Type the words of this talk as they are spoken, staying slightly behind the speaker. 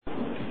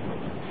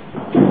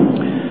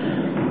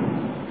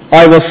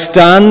I will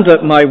stand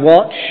at my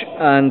watch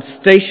and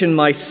station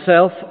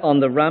myself on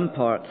the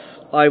ramparts.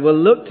 I will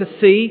look to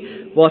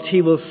see what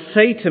he will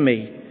say to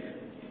me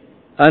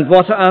and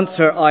what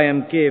answer I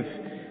am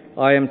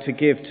to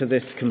give to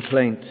this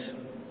complaint.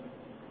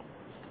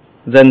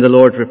 Then the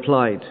Lord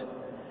replied,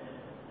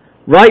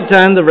 "Write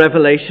down the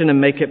revelation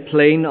and make it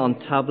plain on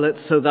tablets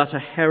so that a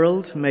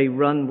herald may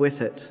run with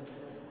it.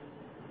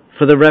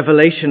 For the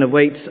revelation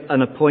awaits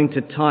an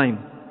appointed time.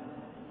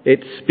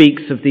 It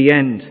speaks of the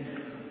end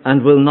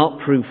and will not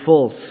prove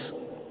false.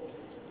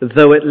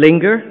 Though it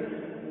linger,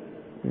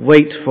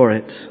 wait for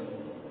it.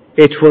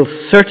 It will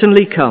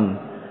certainly come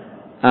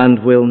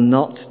and will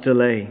not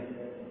delay.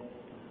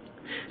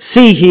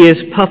 See, he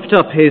is puffed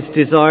up, his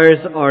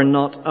desires are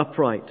not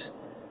upright,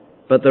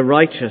 but the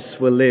righteous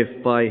will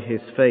live by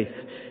his faith.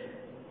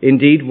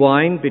 Indeed,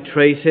 wine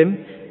betrays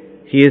him.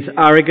 He is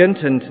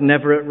arrogant and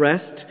never at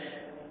rest,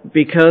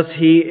 because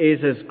he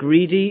is as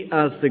greedy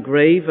as the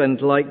grave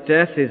and like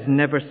death is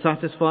never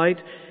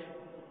satisfied.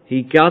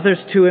 He gathers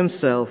to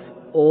himself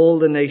all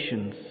the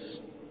nations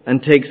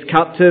and takes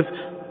captive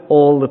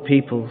all the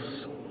peoples.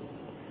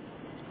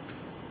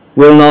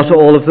 Will not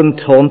all of them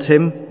taunt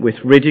him with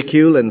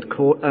ridicule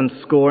and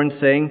scorn,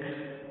 saying,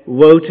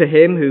 'Woe to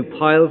him who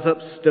piles up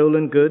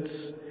stolen goods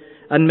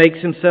and makes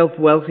himself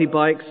wealthy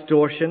by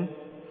extortion?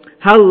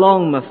 How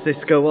long must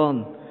this go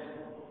on?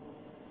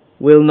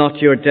 Will not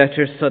your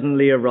debtors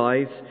suddenly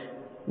arise?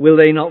 Will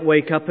they not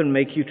wake up and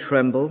make you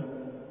tremble?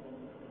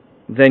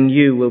 Then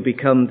you will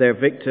become their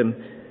victim,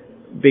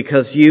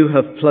 because you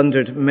have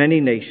plundered many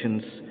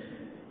nations.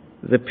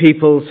 The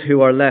peoples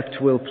who are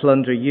left will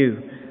plunder you.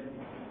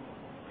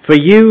 For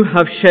you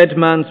have shed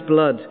man's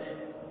blood.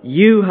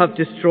 You have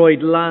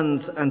destroyed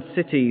lands and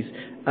cities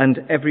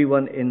and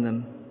everyone in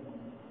them.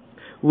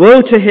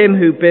 Woe to him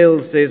who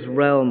builds his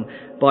realm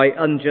by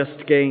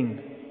unjust gain,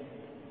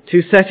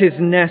 to set his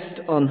nest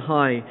on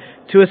high,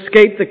 to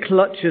escape the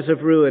clutches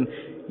of ruin.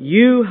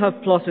 You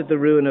have plotted the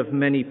ruin of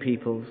many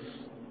peoples,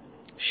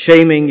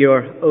 shaming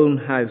your own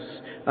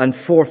house and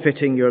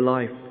forfeiting your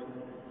life.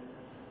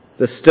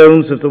 The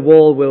stones of the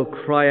wall will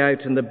cry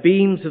out, and the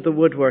beams of the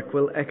woodwork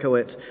will echo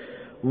it.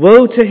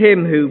 Woe to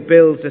him who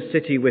builds a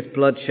city with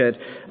bloodshed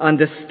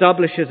and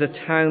establishes a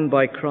town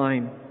by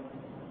crime.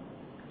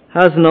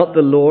 Has not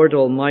the Lord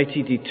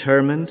Almighty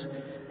determined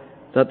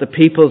that the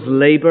people's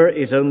labor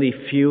is only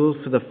fuel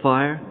for the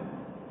fire,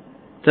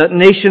 that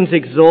nations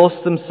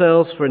exhaust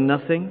themselves for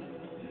nothing?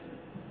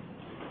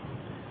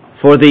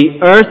 For the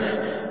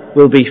earth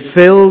will be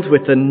filled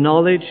with the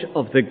knowledge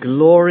of the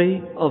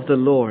glory of the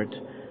Lord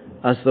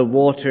as the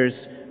waters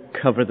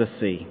cover the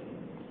sea."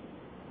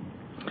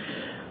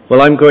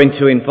 Well, I'm going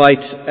to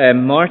invite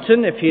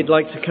Martin, if he'd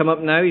like to come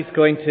up now. He's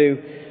going to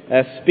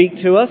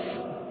speak to us.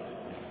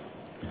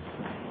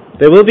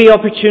 There will be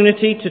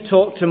opportunity to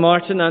talk to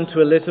Martin and to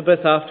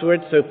Elizabeth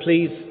afterwards, so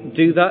please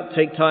do that.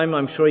 Take time.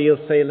 I'm sure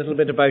you'll say a little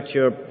bit about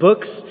your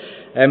books.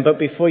 But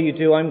before you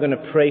do, I'm going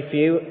to pray for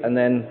you and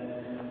then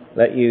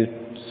let you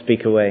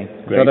speak away.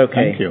 Great. Is that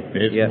okay? Thank you.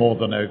 It's more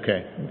than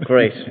okay.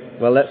 Great.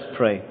 Well, let's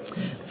pray.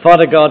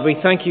 Father God, we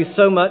thank you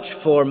so much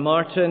for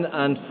Martin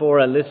and for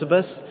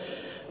Elizabeth.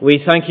 We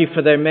thank you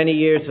for their many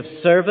years of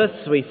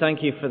service. We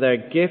thank you for their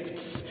gifts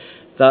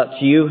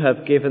that you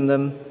have given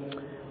them,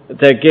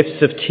 their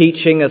gifts of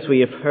teaching, as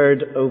we have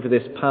heard over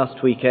this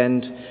past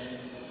weekend.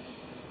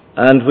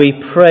 And we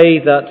pray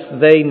that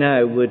they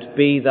now would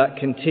be that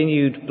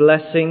continued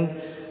blessing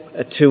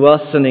to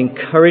us and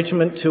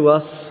encouragement to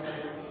us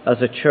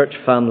as a church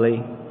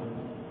family,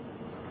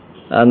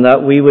 and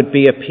that we would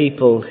be a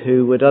people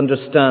who would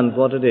understand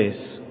what it is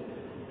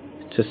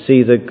to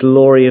see the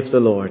glory of the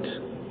Lord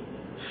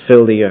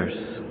fill the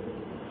earth.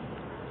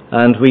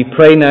 And we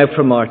pray now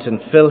for Martin.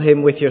 Fill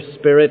him with your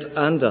Spirit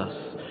and us.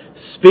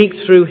 Speak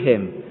through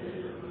him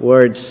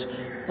words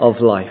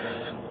of life.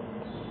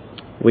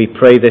 We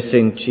pray this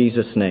in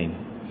Jesus' name.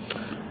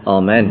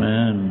 Amen.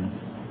 Amen.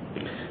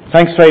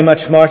 Thanks very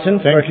much, Martin,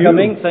 for you.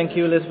 coming. Thank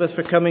you, Elizabeth,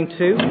 for coming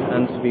too,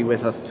 and to be with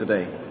us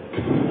today.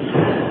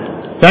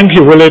 Thank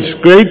you. Well, it's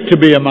great to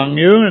be among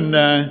you and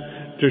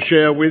to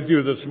share with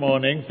you this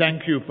morning.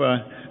 Thank you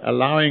for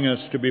allowing us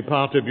to be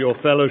part of your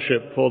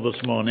fellowship for this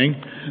morning.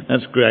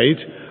 That's great.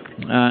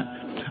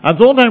 I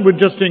thought I would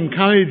just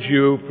encourage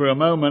you for a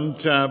moment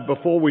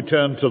before we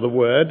turn to the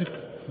Word.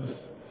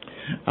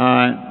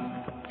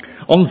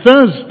 On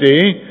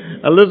Thursday,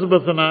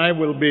 Elizabeth and I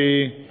will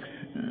be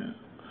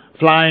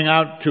flying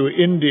out to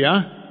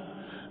India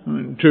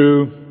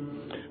to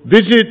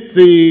visit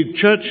the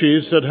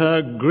churches that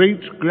her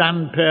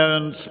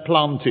great-grandparents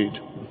planted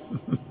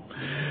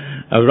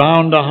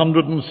around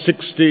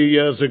 160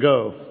 years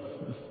ago.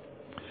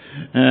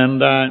 And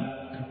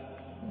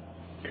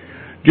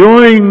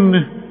during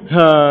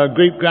her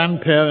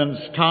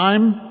great-grandparents'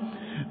 time,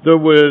 there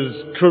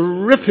was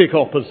terrific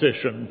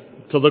opposition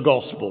to the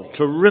gospel.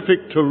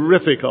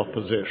 Terrific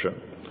opposition.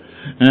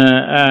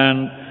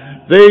 And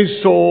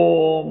they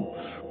saw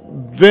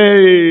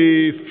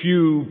very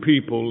few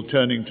people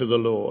turning to the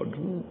Lord.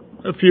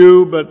 A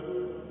few, but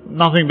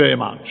nothing very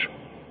much.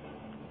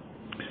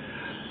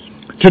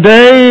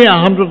 Today,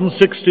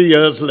 160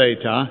 years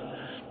later,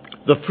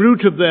 the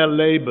fruit of their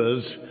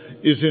labors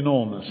is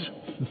enormous.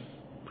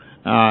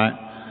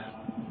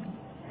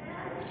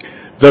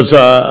 There's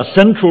a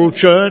central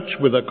church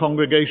with a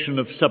congregation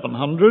of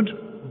 700,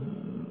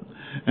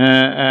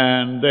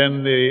 and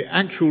then the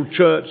actual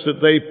church that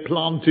they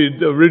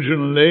planted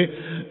originally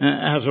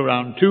has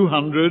around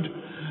 200,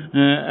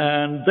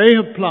 and they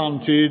have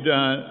planted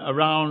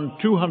around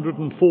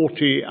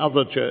 240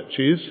 other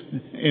churches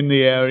in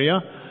the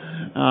area,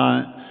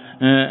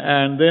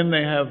 and then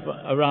they have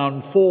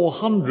around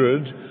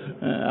 400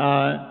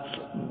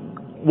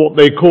 what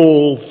they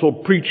call sort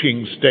of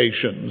preaching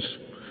stations.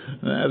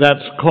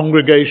 That's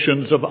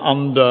congregations of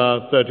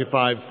under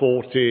 35,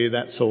 40,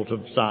 that sort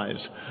of size.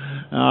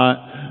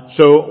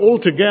 So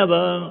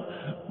altogether,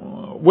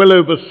 well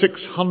over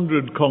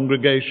 600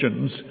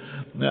 congregations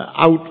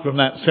out from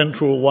that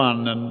central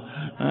one,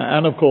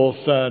 and of course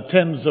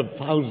tens of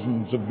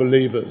thousands of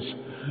believers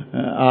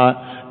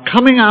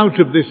coming out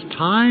of this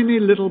tiny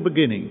little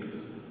beginning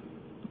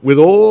with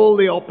all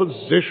the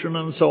opposition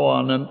and so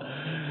on, and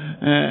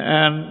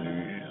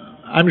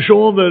I'm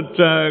sure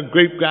that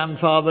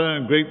great-grandfather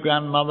and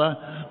great-grandmother,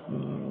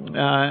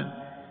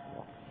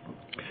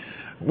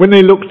 when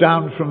they look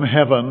down from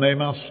heaven, they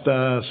must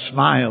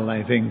smile,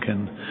 I think,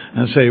 and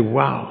say,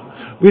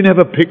 wow, we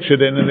never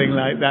pictured anything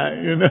like that,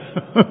 you know.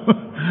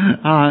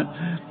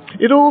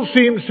 It all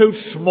seems so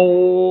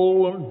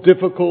small and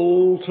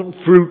difficult and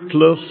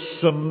fruitless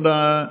and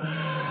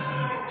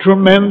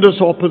tremendous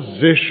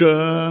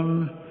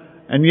opposition,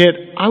 and yet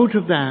out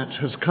of that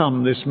has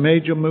come this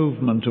major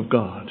movement of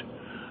God.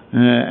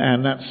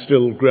 And that's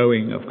still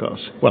growing, of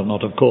course. Well,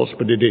 not of course,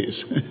 but it is.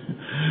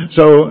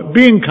 So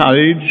be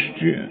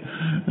encouraged,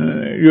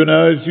 you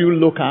know, as you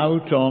look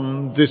out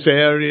on this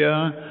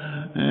area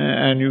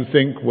and you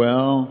think,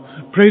 well,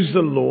 praise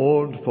the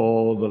Lord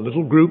for the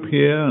little group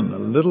here and the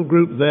little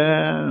group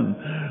there and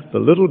the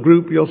little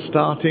group you're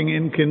starting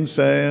in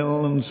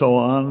Kinsale and so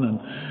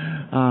on.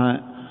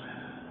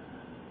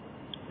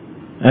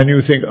 And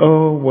you think,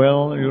 oh,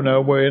 well, you know,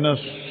 we're in a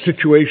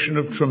situation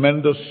of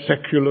tremendous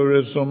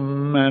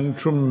secularism and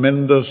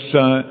tremendous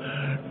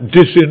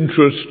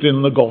disinterest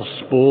in the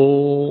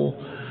gospel.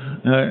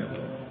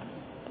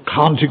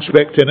 Can't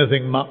expect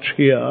anything much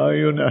here,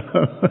 you know.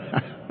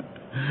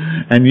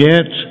 And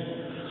yet,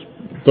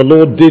 the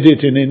Lord did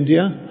it in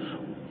India,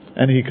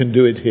 and He can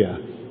do it here.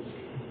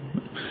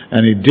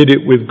 And He did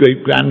it with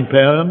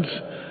great-grandparents,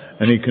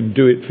 and He can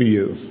do it for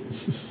you.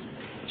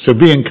 So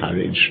be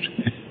encouraged.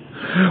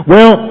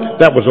 Well,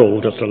 that was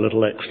all just a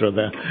little extra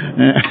there.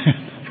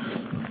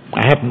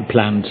 I hadn't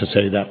planned to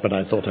say that, but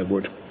I thought I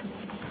would.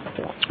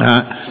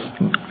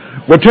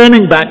 We're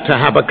turning back to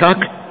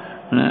Habakkuk,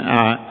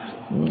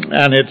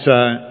 and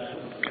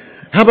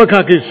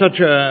Habakkuk is such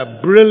a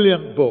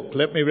brilliant book.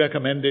 Let me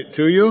recommend it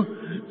to you,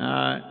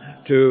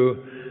 to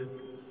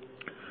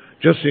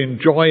just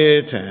enjoy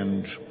it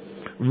and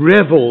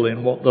revel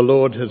in what the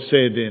Lord has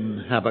said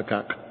in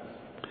Habakkuk.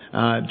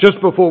 Just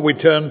before we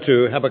turn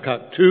to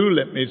Habakkuk 2,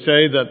 let me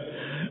say that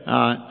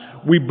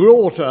we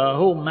brought a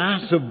whole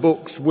mass of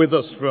books with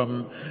us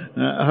from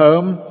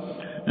home,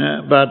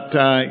 but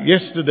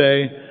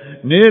yesterday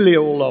nearly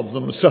all of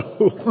them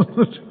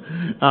sold.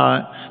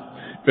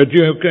 But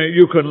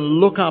you can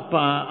look up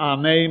our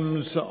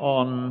names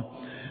on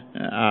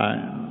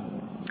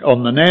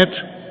the net,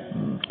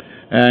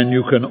 and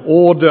you can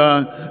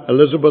order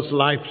Elizabeth's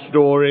life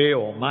story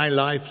or my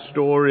life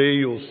story.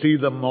 You'll see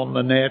them on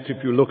the net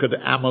if you look at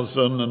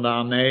Amazon and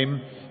our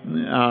name.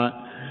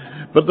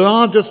 But there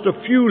are just a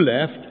few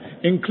left,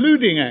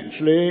 including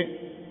actually,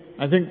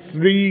 I think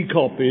 3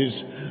 copies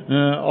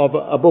of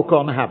a book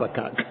on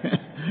Habakkuk.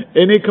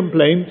 Any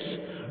complaints?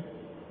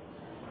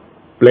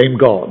 Blame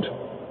God.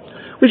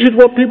 Which is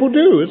what people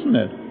do, isn't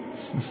it?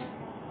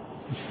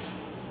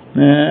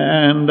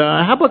 And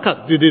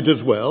Habakkuk did it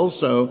as well,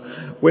 so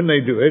when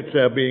they do it,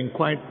 they're being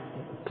quite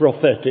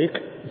prophetic.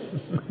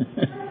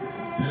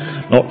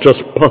 Not just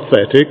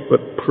pathetic,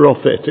 but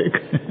prophetic.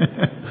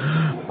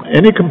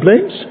 Any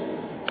complaints?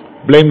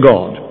 Blame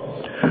God.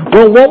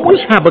 Well, what was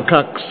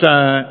Habakkuk's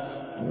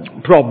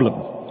problem?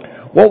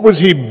 What was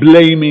he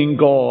blaming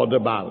God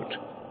about?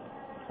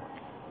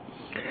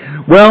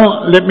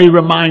 Well, let me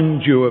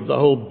remind you of the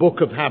whole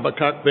book of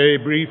Habakkuk very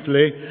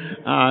briefly.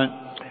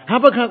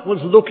 Habakkuk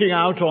was looking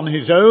out on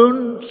his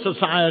own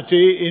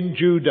society in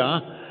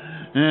Judah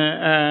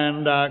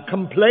and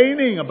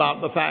complaining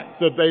about the fact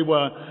that they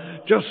were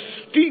just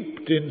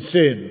steeped in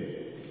sin.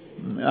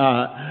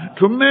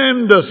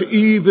 Tremendous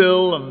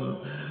evil and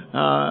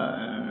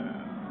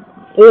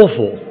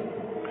awful.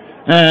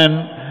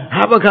 And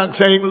Habakkuk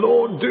saying,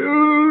 Lord,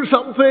 do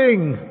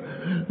something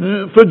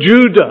for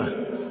Judah.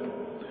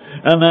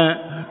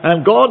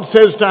 And God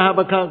says to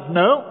Habakkuk,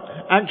 no,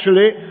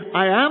 actually,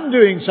 I am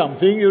doing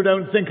something you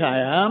don't think I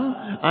am.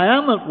 I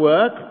am at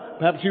work.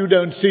 Perhaps you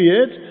don't see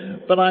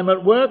it, but I'm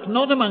at work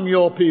not among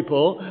your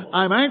people.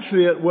 I'm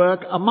actually at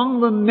work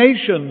among the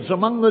nations,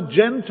 among the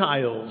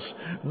Gentiles,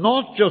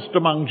 not just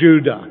among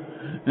Judah.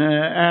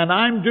 And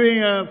I'm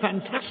doing a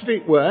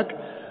fantastic work.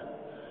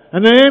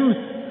 And then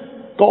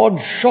God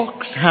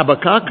shocks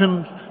Habakkuk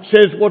and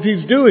says what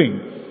he's doing.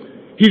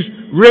 He's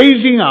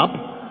raising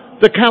up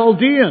the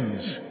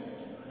Chaldeans.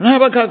 And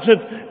Habakkuk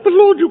said, but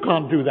Lord, you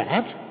can't do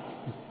that.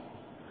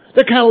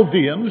 The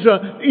Chaldeans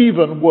are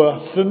even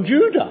worse than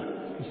Judah.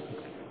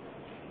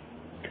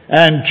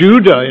 And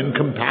Judah, in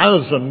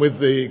comparison with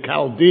the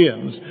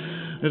Chaldeans,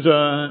 is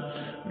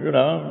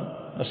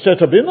a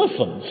set of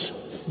innocents.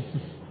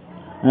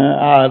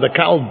 The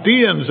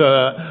Chaldeans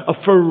are a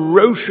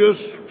ferocious,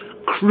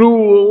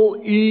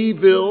 cruel,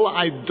 evil,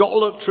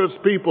 idolatrous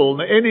people.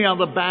 Any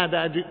other bad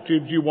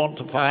adjectives you want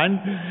to find,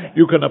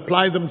 you can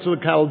apply them to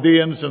the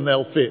Chaldeans and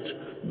they'll fit.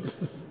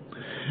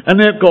 And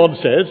then God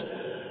says,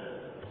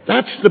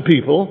 that's the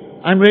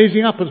people I'm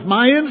raising up as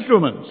my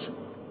instruments.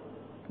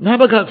 And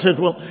Habakkuk says,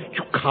 well,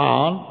 you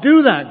can't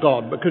do that,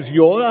 God, because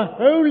you're a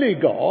holy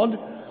God.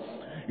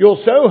 You're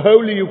so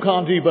holy you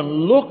can't even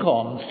look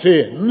on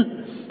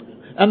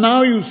sin. And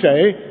now you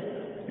say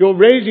you're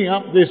raising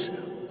up this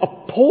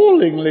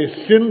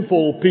appallingly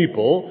sinful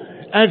people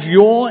as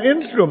your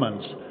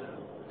instruments.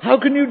 How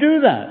can you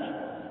do that?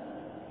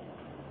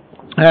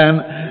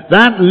 And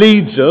that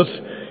leads us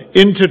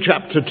into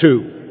chapter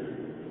 2.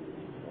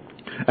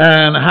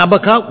 And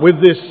Habakkuk,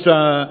 with this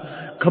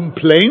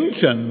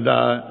complaint and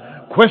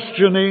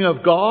questioning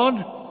of God,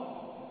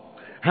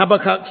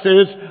 Habakkuk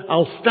says,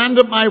 I'll stand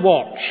at my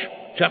watch,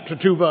 chapter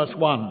 2, verse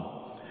 1,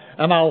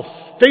 and I'll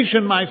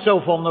station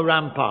myself on the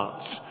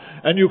ramparts.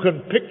 And you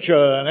can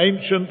picture an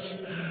ancient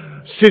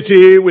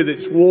city with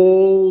its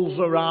walls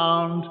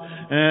around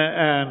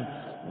and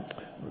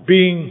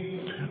being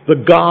the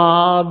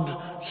guard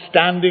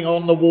standing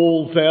on the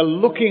walls there,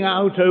 looking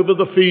out over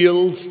the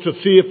fields to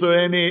see if there are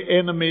any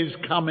enemies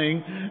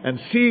coming and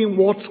seeing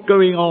what's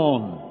going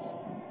on.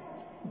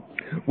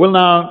 Well,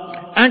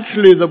 now,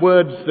 actually the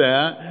words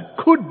there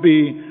could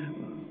be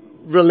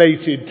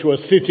related to a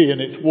city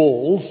and its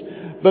walls,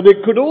 but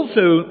it could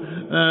also,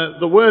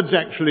 the words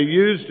actually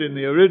used in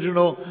the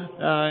original,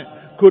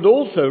 could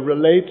also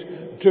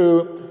relate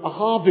to a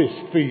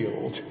harvest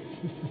field.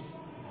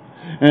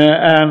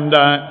 And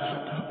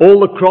all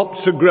the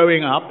crops are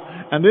growing up,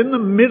 and in the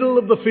middle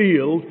of the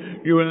field,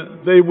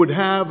 they would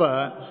have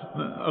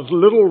a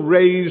little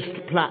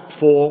raised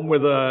platform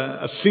with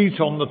a seat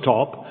on the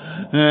top,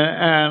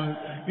 and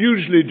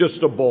usually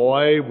just a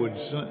boy would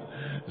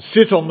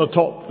sit on the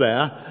top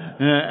there,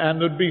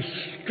 and there'd be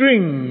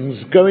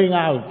strings going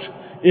out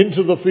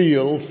into the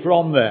field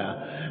from there.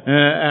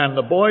 And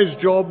the boy's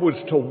job was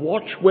to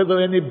watch whether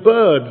any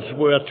birds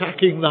were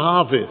attacking the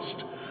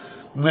harvest.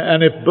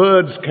 And if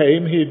birds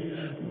came, he'd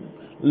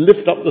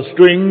lift up the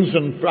strings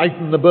and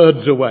frighten the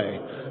birds away.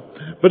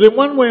 But in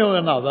one way or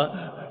another,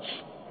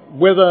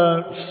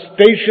 whether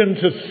stationed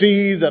to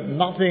see that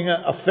nothing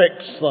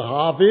affects the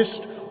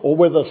harvest, or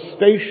whether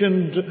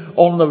stationed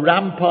on the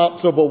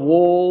ramparts of a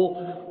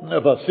wall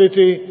of a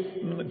city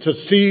to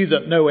see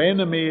that no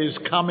enemy is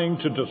coming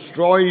to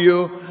destroy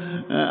you,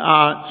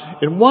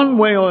 in one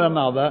way or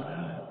another,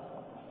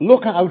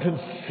 look out and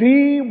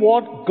see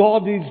what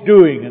God is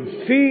doing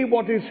and see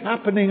what is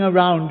happening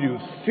around you.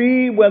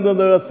 See whether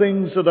there are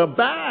things that are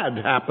bad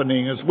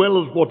happening as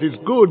well as what is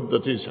good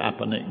that is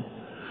happening.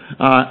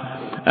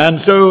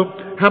 And so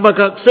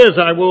Habakkuk says,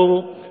 I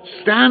will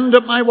stand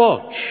at my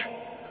watch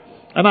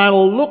and I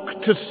will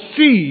look to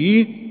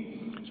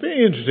see, it's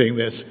very interesting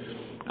this,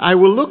 I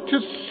will look to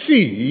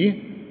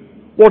see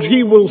what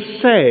he will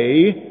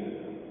say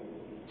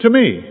to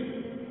me.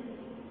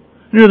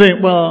 You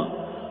think,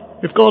 well,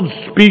 if God's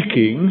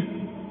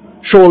speaking,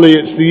 surely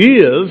it's the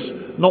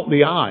ears, not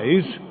the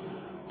eyes,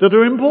 that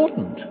are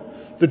important.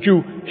 That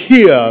you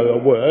hear a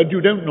word,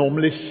 you don't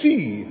normally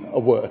see a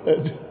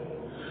word.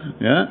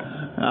 Yeah?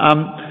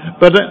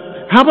 But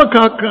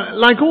Habakkuk,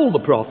 like all the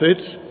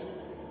prophets,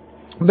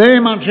 very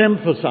much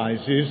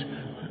emphasizes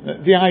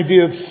the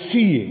idea of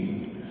seeing.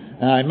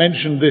 I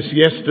mentioned this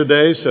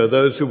yesterday, so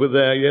those who were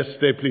there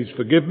yesterday, please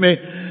forgive me,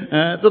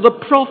 that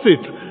a prophet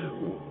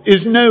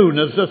is known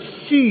as a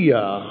seer.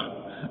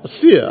 A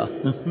seer.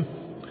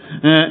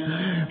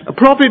 A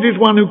prophet is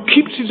one who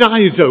keeps his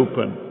eyes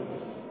open,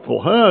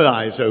 or her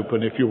eyes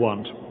open if you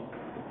want,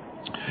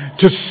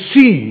 to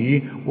see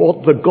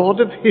what the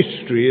God of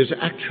history is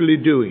actually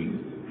doing.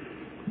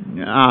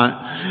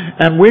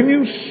 And when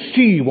you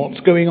see what's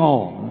going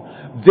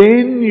on,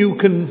 then you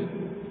can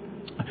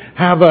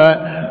have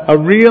a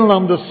real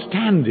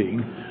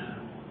understanding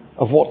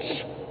of what's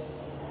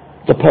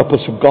the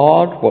purpose of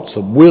God, what's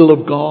the will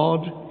of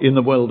God in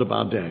the world of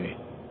our day.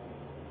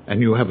 And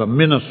you have a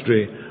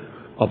ministry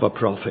of a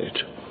prophet.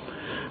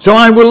 So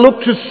I will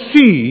look to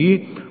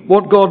see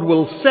what God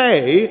will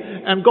say,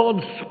 and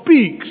God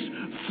speaks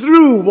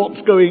through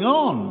what's going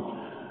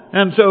on.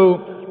 And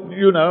so,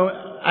 you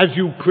know, as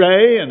you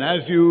pray and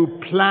as you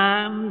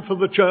plan for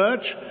the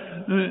church,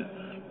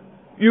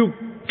 you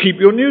keep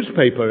your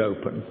newspaper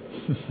open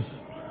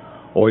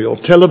or your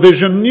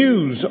television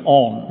news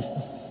on.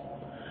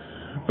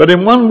 But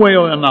in one way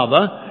or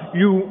another,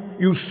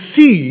 you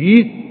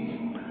see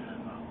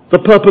the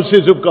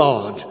purposes of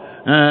God.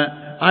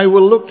 I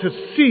will look to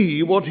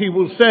see what he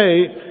will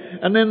say,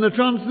 And then the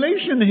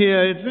translation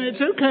here,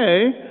 it's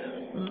okay,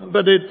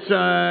 but it's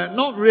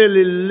not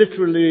really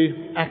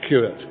literally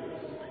accurate.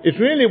 It's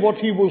really what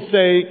he will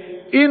say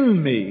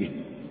in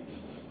me.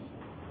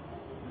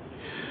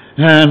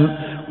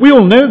 And we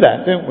all know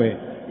that, don't we?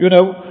 You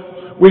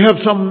know, we have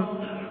some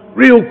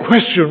real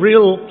question,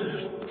 real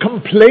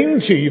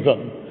complaint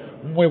even.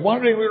 We're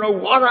wondering,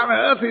 what on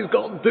earth is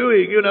God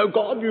doing?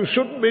 God, you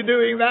shouldn't be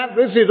doing that.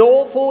 This is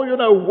awful.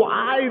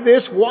 Why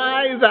this?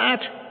 Why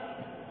that?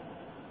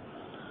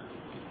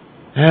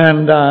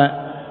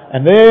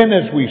 And then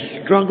as we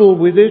struggle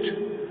with it,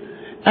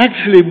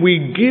 actually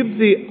we give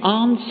the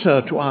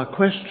answer to our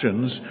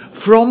questions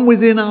from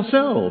within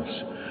ourselves.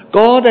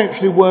 God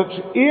actually works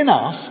in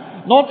us,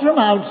 not from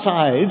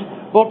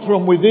outside, but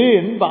from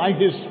within by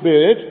His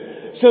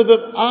Spirit, so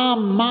that our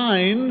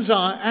minds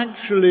are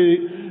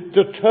actually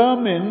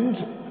determined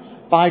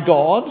by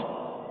God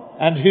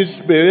and His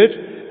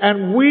Spirit,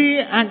 and we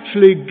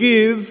actually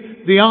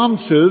give the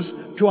answers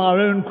to our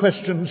own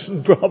questions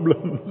and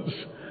problems.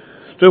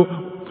 So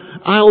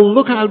I'll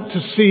look out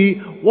to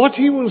see what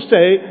he will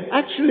say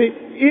actually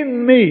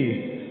in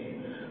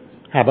me,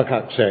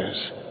 Habakkuk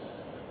says,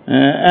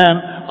 and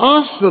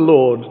ask the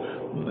Lord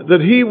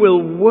that He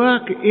will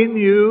work in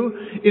you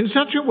in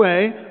such a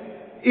way,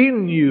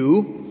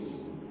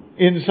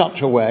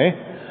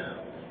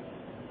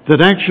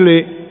 that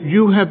actually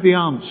you have the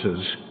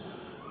answers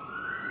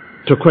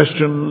to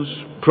questions,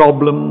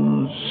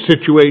 problems,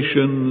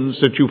 situations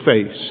that you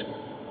face.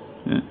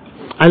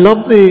 I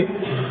love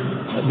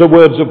the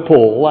words of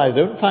Paul. I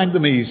don't find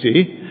them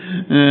easy,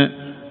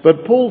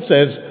 but Paul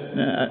says,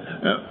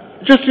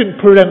 just in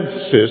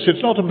parenthesis,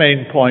 it's not a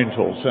main point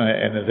or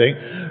anything,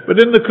 but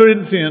in the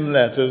Corinthian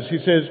letters he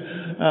says,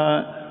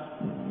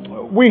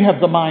 we have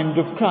the mind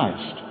of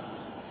Christ.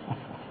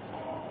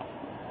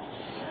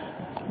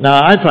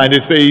 Now, I find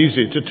it very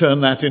easy to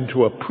turn that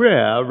into a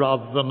prayer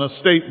rather than a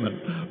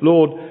statement.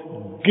 Lord,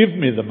 give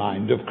me the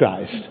mind of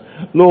Christ.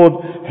 Lord,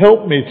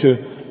 help me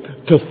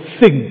to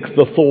think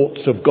the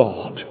thoughts of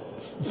God.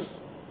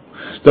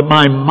 That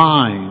my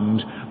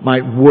mind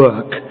might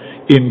work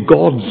in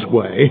God's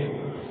way,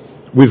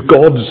 with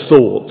God's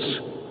thoughts,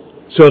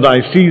 so that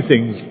I see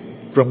things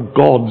from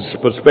God's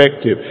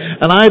perspective.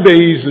 And I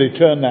very easily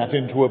turn that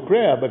into a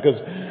prayer because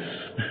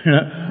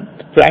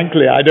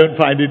frankly, I don't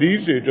find it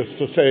easy just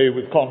to say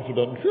with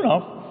confidence,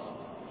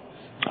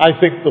 I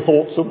think the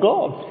thoughts of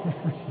God.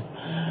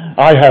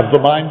 I have the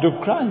mind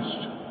of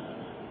Christ.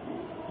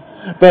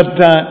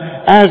 But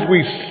as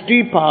we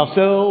steep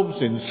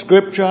ourselves in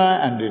Scripture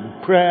and in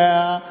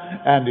prayer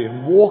and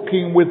in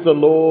walking with the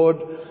Lord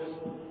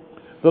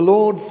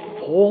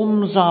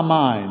forms our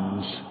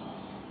minds.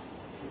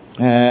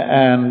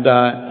 And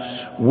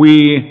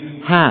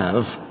we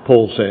have,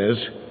 Paul says,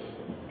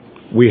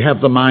 we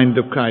have the mind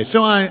of Christ.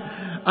 So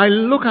I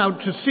look out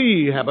to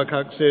see,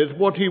 Habakkuk says,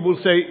 what he will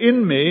say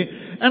in me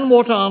and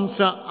what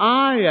answer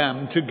I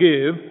am to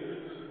give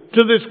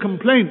to this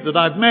complaint that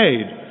I've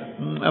made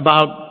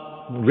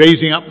about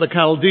raising up the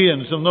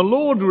Chaldeans. And the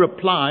Lord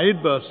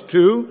replied, verse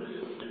 2,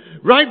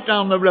 write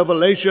down the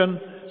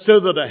revelation so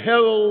that a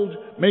herald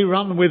may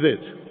run with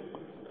it.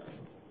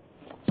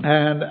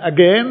 And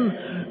again,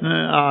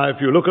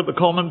 if you look at the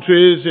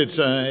commentaries,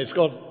 it's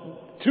got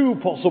two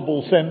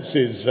possible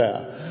senses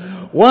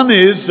there. One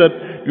is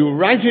that you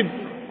write it,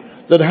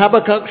 that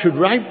Habakkuk should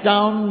write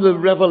down the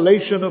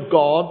revelation of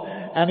God,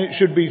 and it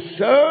should be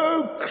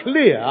so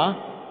clear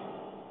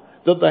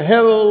that the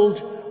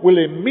herald will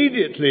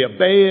immediately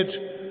obey it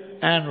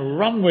and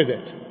run with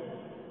it.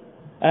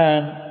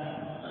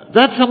 And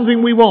that's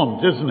something we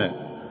want, isn't it?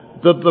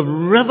 That the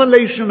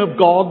revelation of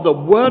God, the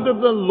word of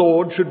the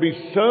Lord, should be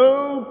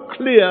so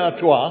clear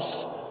to us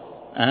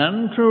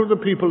and to the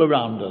people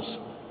around us,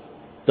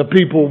 the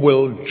people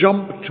will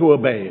jump to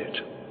obey it,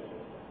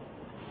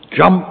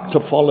 jump to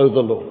follow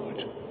the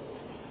Lord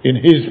in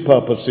His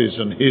purposes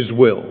and His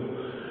will.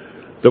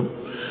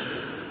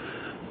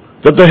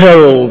 That the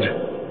herald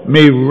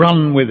may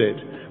run with it.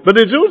 But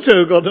it's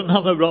also got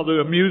another rather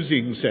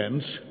amusing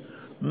sense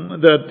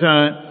that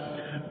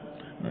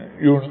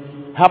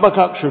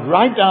Habakkuk should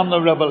write down the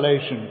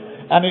revelation,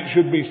 and it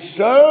should be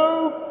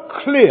so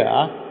clear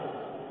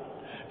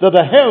that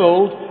a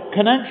herald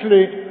can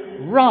actually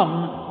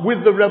run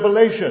with the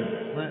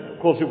revelation. Of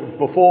course, it was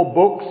before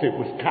books, it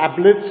was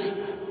tablets,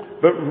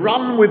 but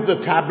run with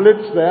the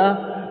tablets there.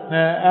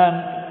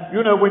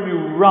 And when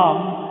you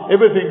run,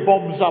 everything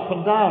bobs up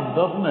and down,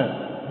 doesn't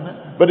it?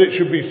 But it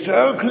should be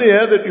so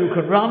clear that you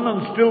can run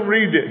and still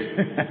read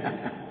it.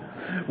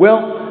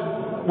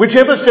 Well,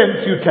 whichever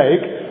sense you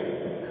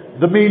take,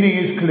 the meaning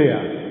is clear.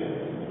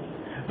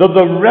 That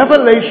the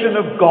revelation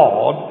of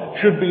God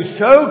should be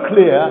so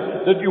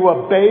clear that you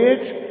obey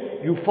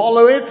it, you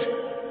follow it,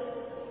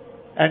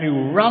 and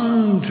you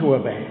run to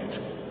obey it.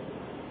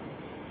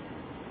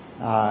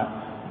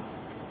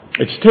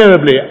 It's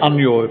terribly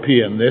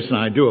un-European, this, and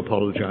I do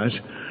apologize.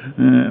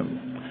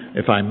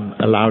 If I'm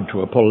allowed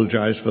to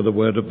apologize for the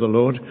word of the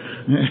Lord.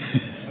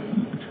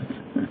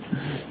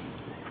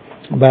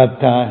 But,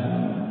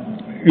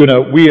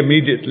 we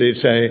immediately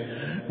say,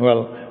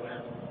 well,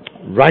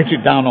 write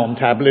it down on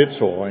tablets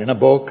or in a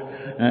book,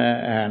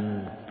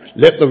 and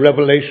let the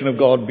revelation of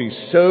God be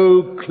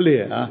so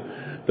clear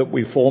that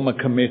we form a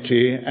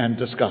committee and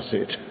discuss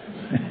it.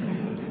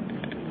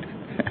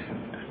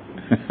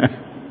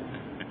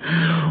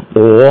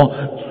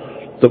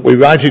 Or that we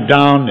write it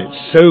down,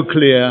 it's so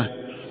clear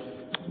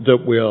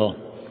that we'll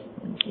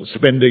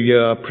spend a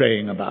year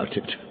praying about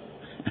it.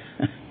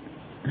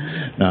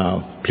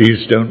 Now,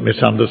 please don't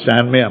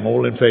misunderstand me. I'm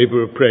all in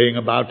favor of praying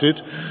about it.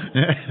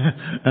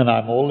 And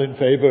I'm all in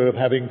favor of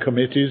having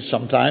committees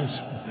sometimes.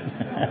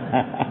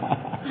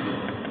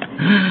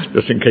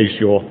 Just in case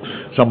you're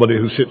somebody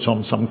who sits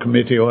on some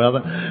committee or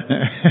other.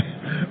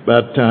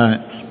 But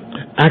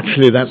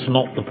actually, that's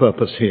not the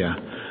purpose here.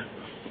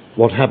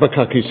 What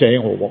Habakkuk is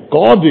saying, or what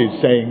God is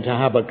saying to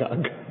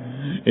Habakkuk,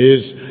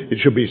 is it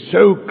should be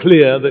so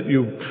clear that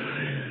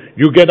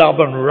you get up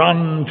and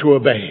run to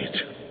obey it.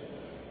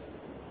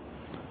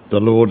 The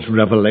Lord's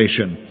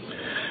revelation.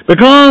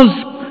 Because,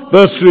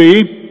 verse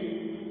 3,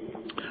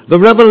 the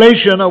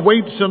revelation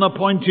awaits an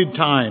appointed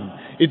time.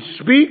 It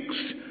speaks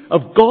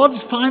of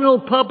God's final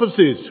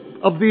purposes,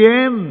 of the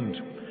end,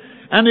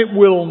 and it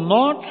will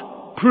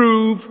not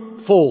prove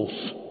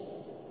false.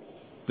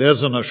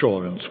 There's an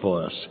assurance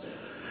for us.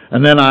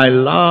 And then I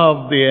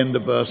love the end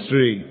of verse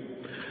 3.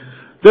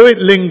 Though it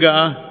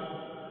linger,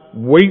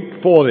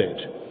 wait for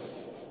it.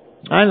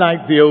 I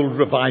like the old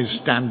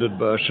Revised Standard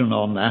Version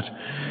on that.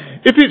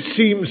 If it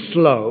seems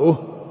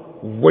slow,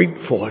 wait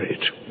for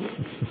it.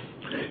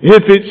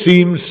 If it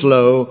seems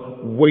slow,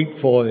 wait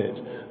for it.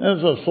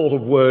 There's a sort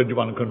of word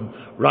one can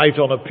write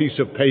on a piece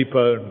of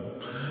paper and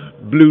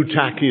blue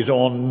tack it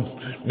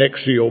on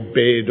next to your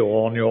bed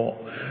or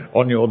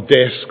on your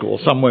desk or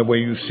somewhere where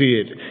you see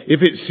it.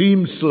 If it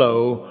seems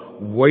slow,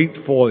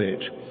 wait for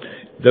it.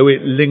 Though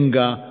it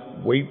linger,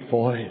 wait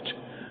for it.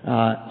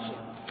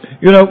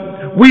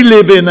 We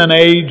live in an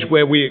age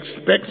where we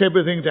expect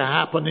everything to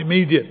happen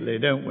immediately,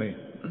 don't we?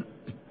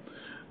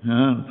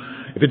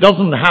 If it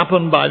doesn't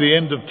happen by the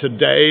end of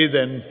today,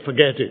 then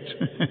forget it.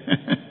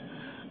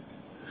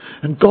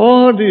 And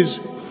God is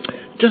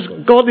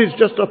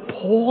just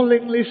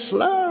appallingly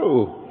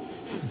slow.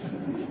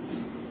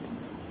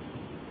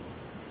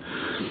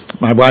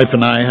 My wife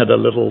and I had a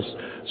little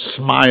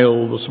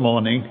smile this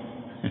morning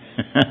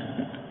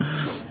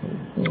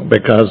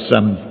because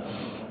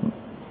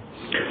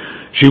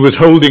she was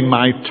holding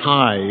my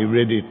tie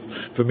ready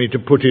for me to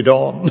put it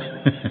on.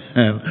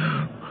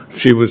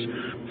 She was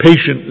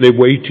patiently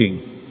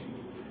waiting.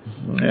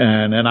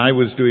 And I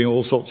was doing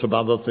all sorts of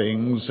other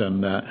things,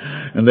 and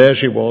there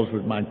she was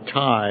with my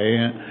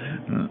tie,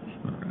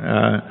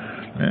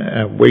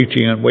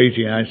 waiting and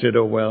waiting. I said,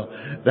 "Oh well,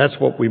 that's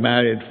what we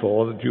married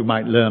for, that you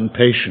might learn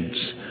patience."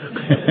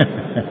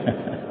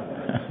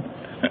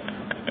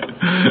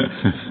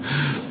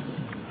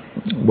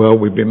 Well,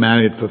 we've been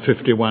married for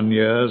 51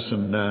 years,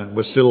 and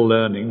we're still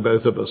learning,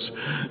 both of us.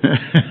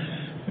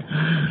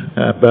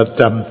 But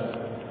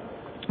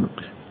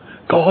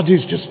God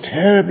is just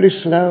terribly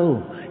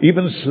slow.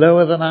 Even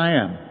slower than I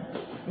am.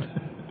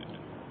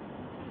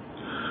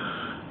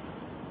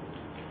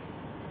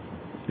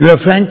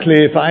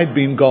 Frankly, if I'd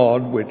been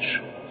God, which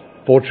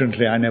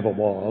fortunately I never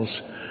was,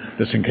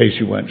 just in case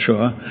you weren't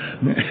sure,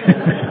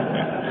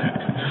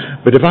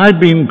 but if I'd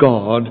been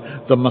God,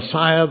 the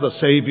Messiah, the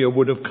Savior,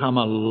 would have come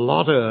a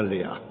lot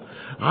earlier.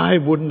 I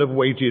wouldn't have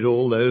waited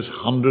all those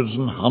hundreds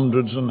and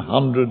hundreds and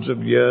hundreds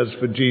of years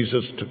for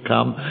Jesus to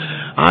come.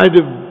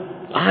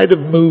 I'd have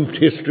moved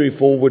history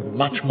forward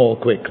much more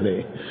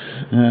quickly.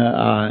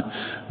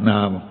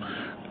 Now,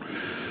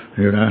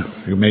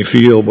 you may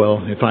feel,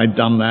 well, if I'd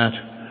done that,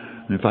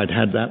 if I'd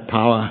had that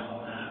power,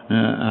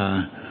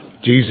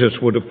 Jesus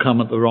would have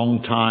come at the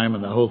wrong time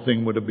and the whole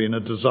thing would have been a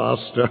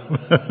disaster.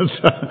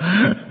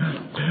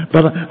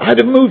 But I'd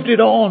have moved it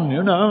on,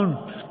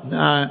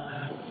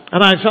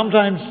 And I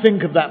sometimes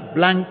think of that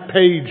blank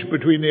page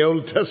between the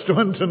Old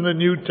Testament and the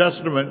New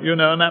Testament,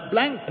 and that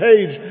blank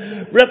page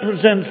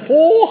represents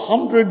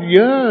 400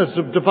 years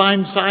of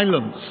divine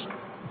silence.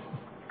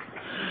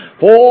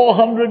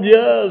 400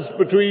 years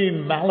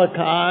between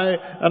Malachi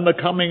and the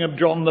coming of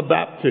John the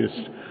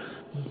Baptist.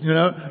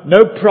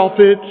 No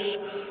prophets,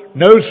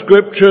 no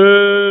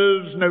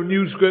scriptures, no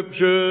new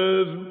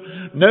scriptures,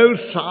 no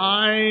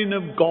sign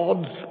of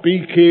God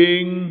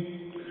speaking.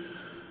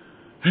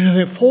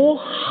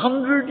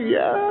 400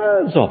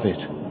 years of it.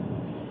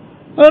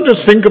 Well,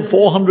 just think of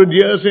 400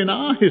 years in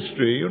our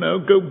history,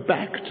 go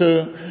back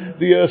to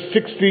the year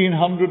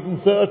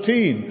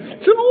 1613.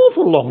 It's an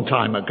awful long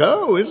time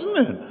ago, isn't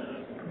it?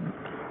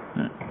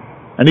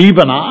 And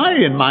even I,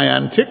 in my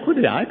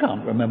antiquity, I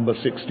can't remember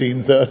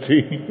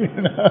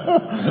 1613,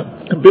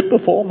 a bit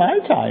before my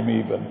time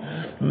even.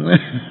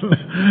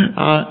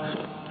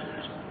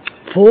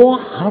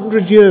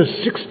 400 years,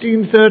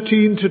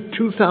 1613 to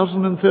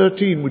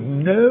 2013, with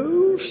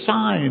no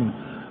sign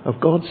of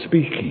God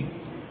speaking.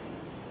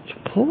 It's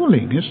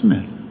appalling, isn't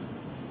it?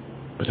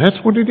 But that's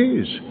what it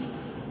is.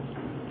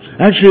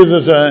 Actually,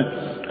 there's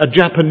a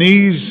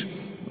Japanese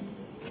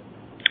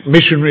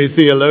missionary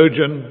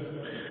theologian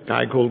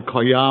guy called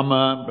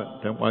Koyama,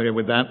 but don't worry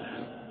with that.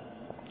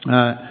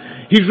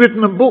 He's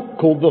written a book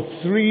called The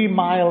 3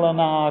 Mile an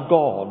Hour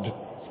God.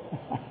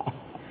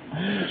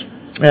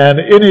 And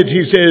in it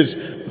he says,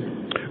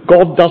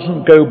 God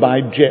doesn't go by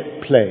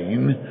jet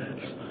plane,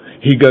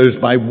 he goes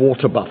by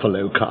water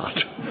buffalo cart.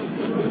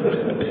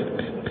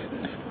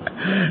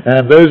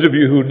 And those of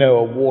you who know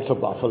a water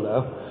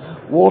buffaloes,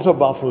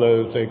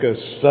 they go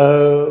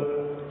so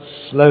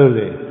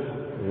slowly.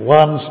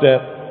 One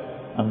step,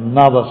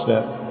 another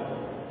step,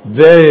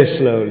 very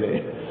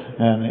slowly.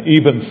 And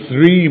even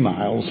 3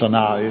 miles an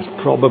hour is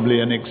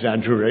probably an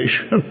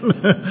exaggeration.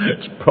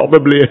 It's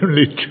probably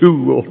only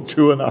 2 or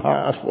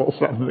 2.5 or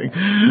something.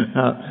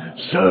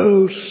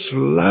 So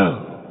slow.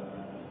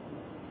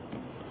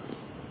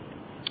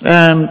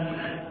 And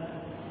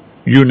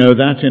you know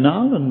that in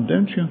Ireland,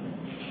 don't you?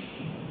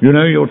 You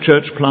know your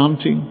church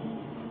planting?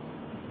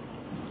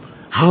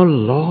 How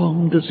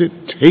long does it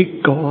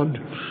take God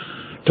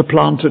to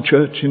plant a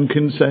church in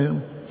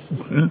Kinsale?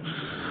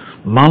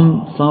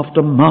 Month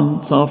after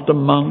month after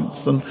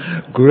month, and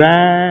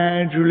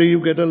gradually you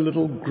get a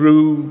little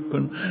group,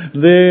 and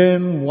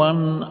then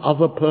one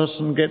other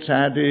person gets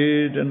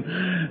added, and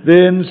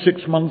then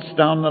 6 months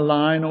down the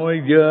line or a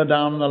year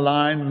down the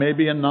line,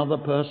 maybe another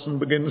person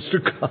begins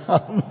to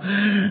come.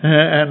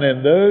 And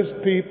then those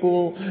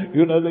people,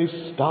 they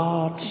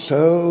start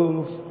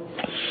so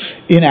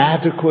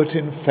inadequate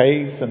in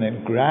faith, and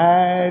then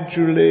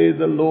gradually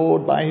the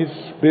Lord by His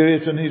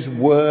Spirit and His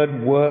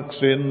Word works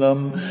in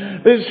them.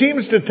 But it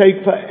seems to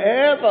take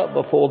forever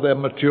before they're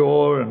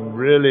mature and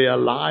really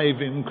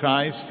alive in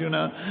Christ,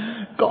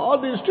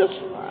 God is just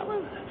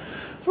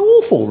it's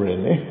awful,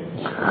 really.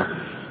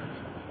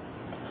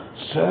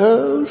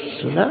 So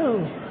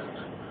slow.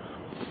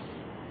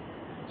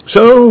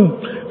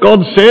 So God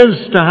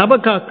says to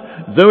Habakkuk,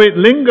 though it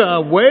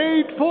linger,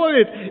 wait for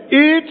it.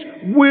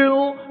 It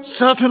will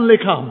certainly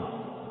come.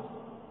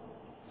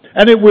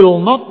 And it will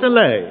not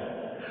delay.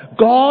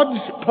 God's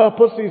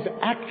purpose is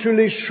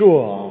actually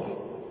sure.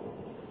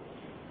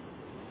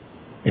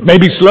 It may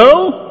be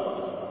slow.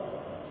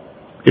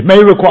 It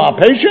may require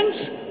patience.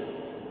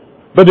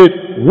 But it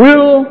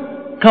will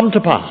come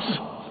to pass.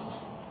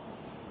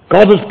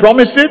 God has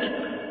promised it.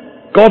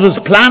 God has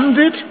planned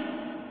it.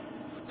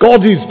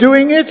 God is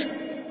doing it.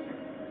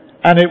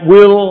 And it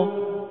will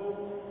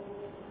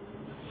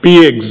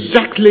be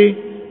exactly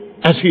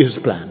as He has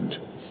planned.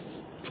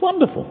 It's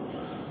wonderful.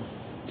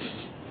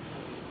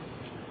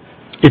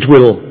 It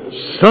will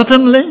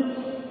certainly,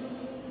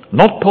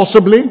 not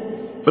possibly,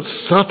 but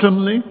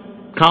certainly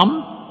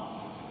come.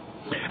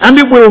 And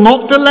it will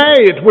not delay.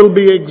 It will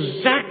be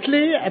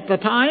exactly at the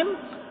time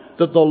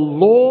that the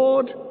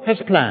Lord has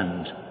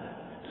planned.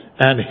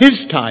 And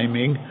His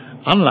timing,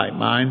 unlike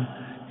mine,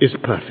 is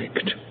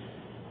perfect.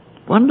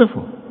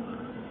 Wonderful.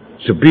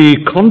 So be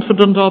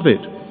confident of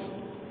it.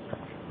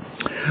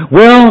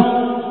 Well,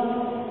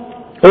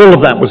 all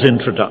of that was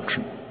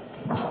introduction.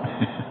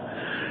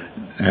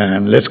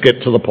 And let's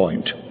get to the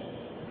point.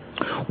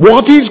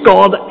 What is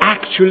God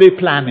actually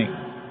planning?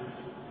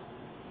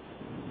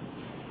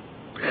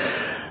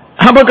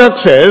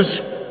 Habakkuk says,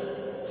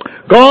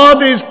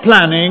 God is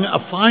planning a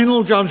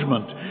final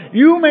judgment.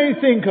 You may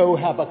think, oh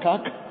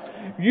Habakkuk,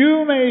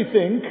 you may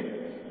think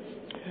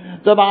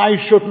that I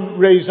shouldn't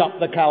raise up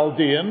the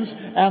Chaldeans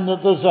and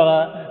that there's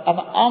an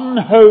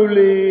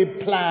unholy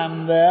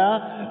plan there,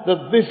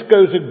 that this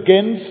goes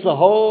against the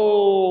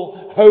whole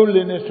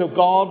holiness of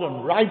God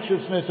and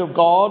righteousness of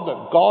God,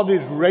 that God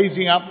is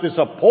raising up this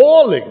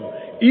appalling,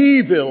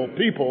 evil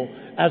people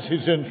as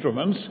His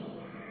instruments.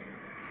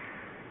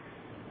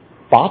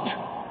 But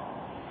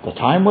the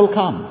time will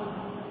come.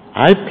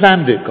 I've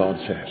planned it, God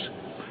says.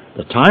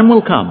 The time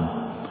will come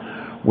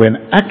when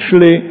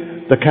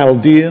actually the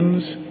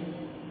Chaldeans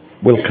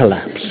will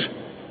collapse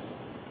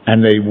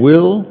and they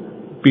will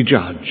be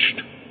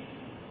judged.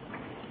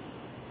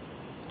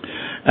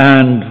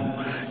 And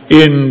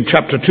in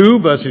chapter 2,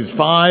 verses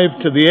 5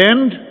 to the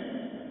end,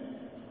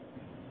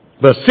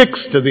 verse 6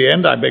 to the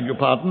end, I beg your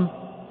pardon,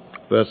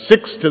 verse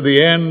 6 to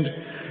the end,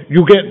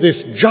 you get this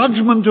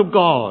judgment of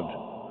God.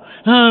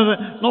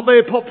 Not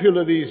very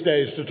popular these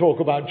days to talk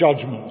about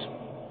judgment.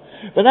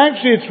 But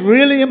actually it's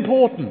really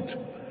important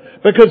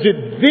because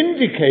it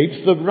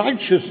vindicates the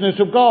righteousness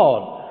of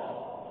God.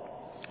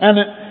 And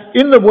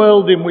in the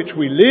world in which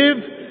we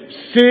live,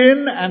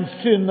 sin and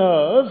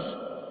sinners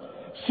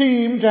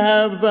seem to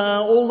have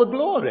all the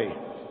glory.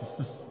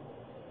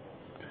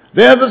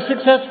 They're the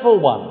successful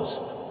ones.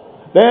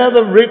 They're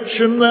the rich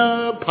and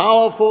the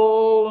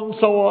powerful and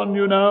so on,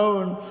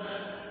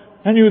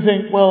 And you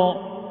think,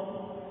 well,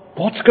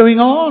 what's going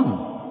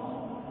on?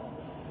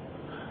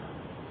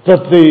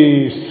 That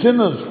the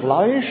sinners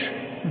flourish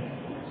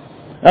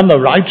and the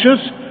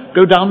righteous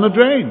go down the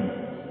drain.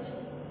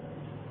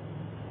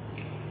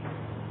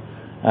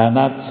 And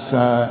that's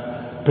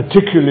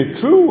particularly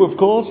true, of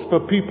course, for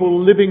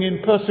people living in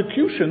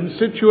persecution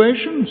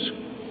situations.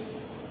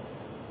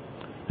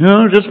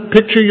 Just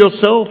picture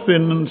yourself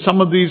in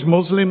some of these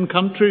Muslim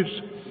countries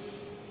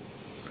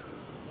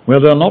where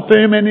there are not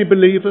very many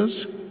believers.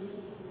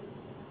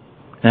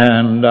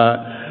 And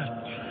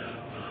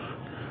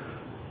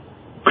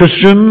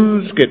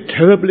Christians get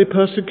terribly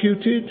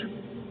persecuted.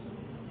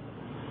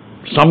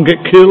 Some get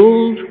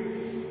killed.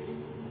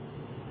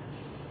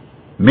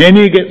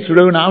 Many get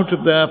thrown out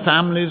of their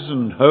families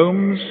and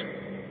homes.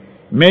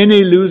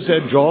 Many lose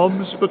their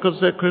jobs because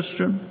they're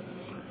Christian.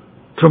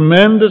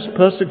 Tremendous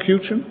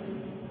persecution.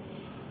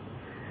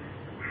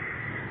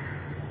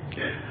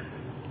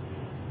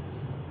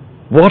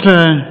 What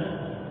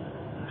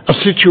a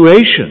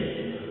situation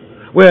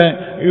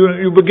where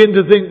you begin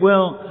to think,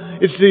 well,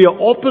 it's the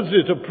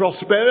opposite of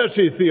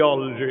prosperity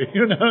theology.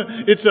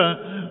 It's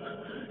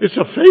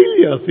a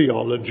failure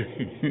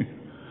theology,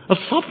 a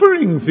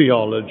suffering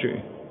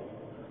theology.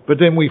 But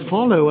then we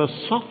follow a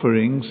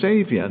suffering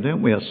Saviour,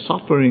 don't we? A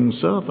suffering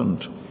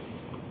servant.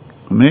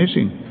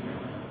 Amazing.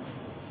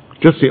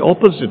 Just the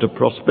opposite of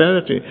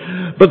prosperity.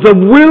 But there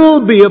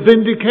will be a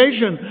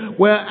vindication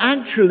where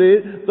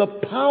actually the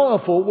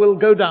powerful will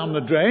go down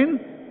the drain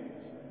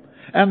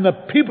and the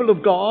people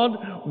of God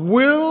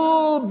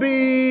will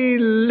be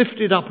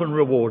lifted up and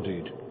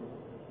rewarded.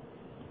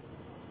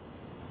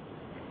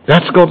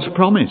 That's God's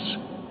promise.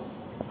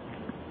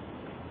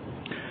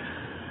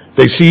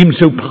 They seem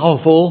so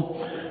powerful,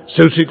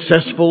 so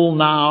successful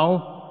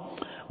now,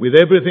 with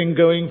everything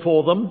going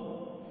for them.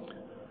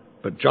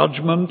 But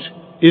judgment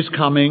is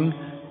coming,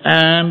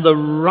 and the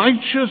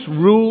righteous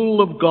rule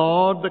of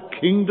God, the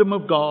kingdom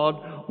of God,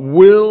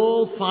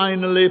 will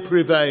finally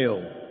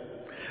prevail.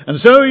 And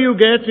so you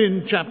get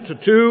in chapter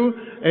 2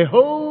 a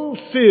whole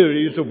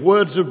series of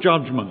words of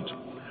judgment.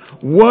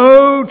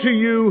 Woe to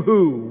you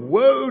who,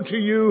 woe to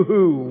you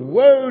who,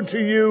 woe to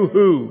you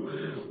who.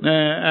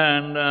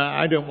 And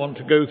I don't want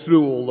to go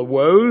through all the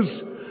woes,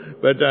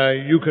 but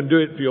you can do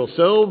it for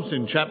yourselves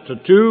in chapter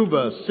 2,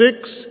 verse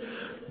 6.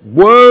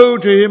 Woe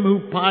to him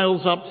who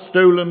piles up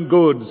stolen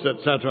goods,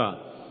 etc.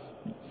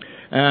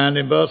 And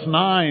in verse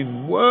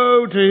 9,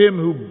 woe to him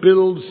who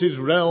builds his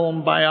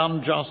realm by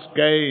unjust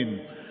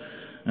gain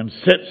and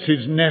sets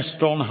his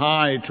nest on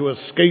high to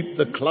escape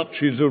the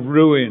clutches of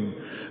ruin.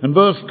 And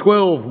verse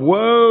 12,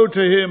 woe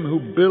to him who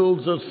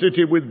builds a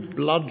city with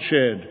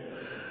bloodshed.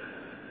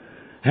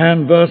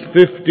 And verse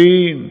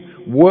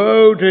 15,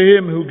 woe to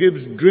him who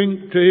gives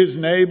drink to his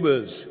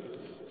neighbours,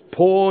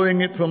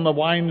 pouring it from the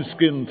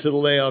wineskin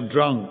till they are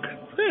drunk.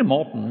 Very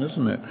modern,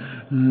 isn't it?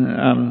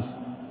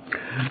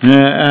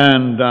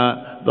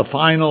 The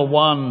final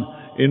one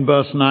in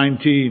verse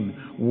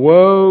 19,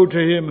 woe to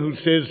him who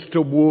says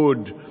to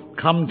wood,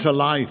 come to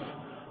life,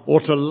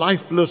 or to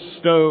lifeless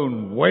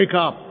stone, wake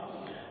up.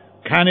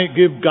 Can it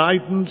give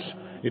guidance?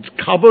 It's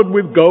covered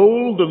with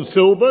gold and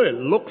silver. It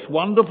looks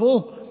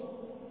wonderful.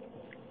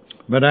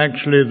 But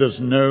actually there's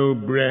no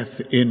breath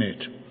in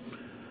it.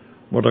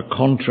 What a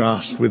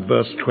contrast with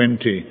verse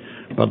 20.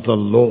 But the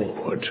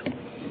Lord.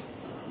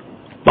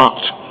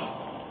 But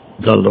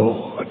the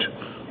Lord.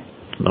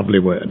 Lovely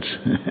words.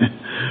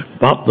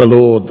 But the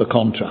Lord, the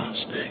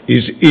contrast,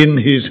 is in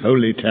his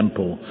holy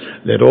temple.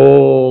 Let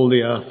all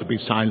the earth be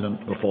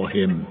silent before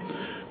him,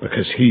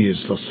 because he is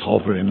the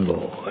sovereign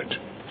Lord,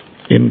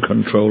 in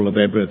control of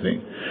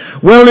everything.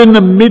 Well, in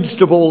the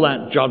midst of all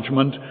that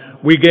judgment,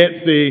 we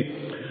get the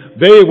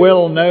very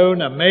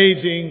well-known,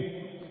 amazing,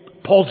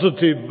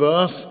 positive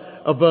verse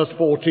of verse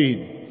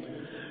 14.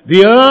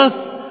 The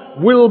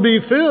earth will be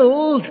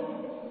filled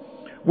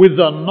with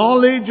the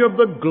knowledge of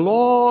the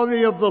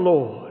glory of the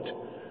Lord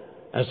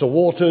as the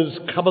waters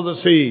cover the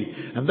sea.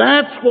 And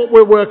that's what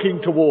we're working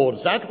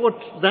towards.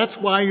 That's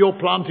why you're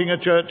planting a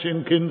church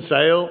in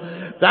Kinsale.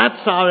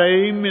 That's our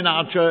aim in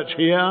our church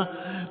here.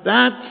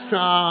 That's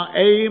our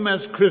aim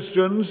as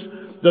Christians,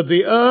 that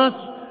the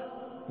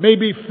earth may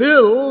be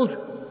filled,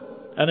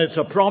 and it's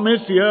a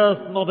promise, the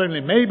earth not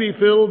only may be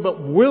filled, but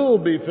will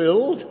be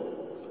filled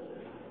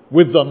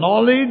with the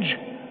knowledge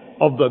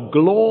of the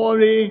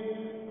glory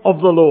of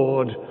the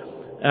Lord.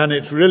 And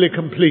it's really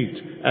complete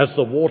as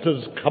the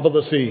waters cover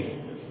the sea.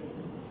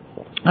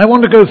 I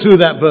want to go through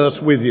that verse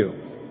with you.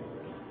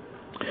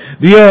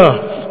 The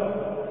earth.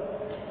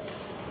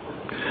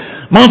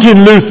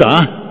 Martin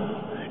Luther,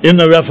 in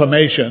the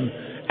Reformation,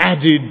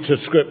 added to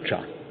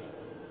Scripture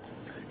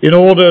in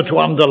order to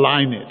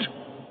underline it.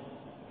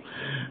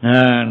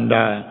 And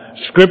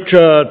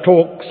Scripture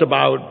talks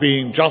about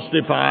being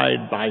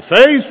justified by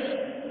faith,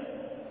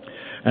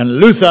 and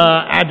Luther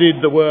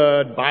added the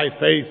word by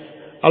faith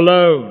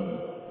alone.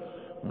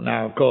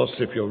 Now, of course,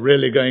 if you're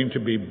really going to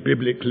be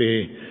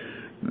biblically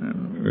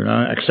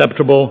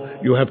acceptable,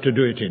 you have to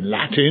do it in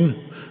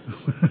Latin.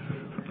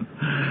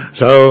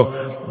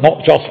 So,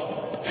 not just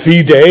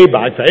fide,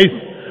 by faith,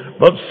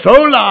 but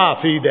sola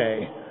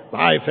fide,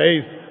 by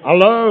faith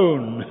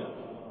alone.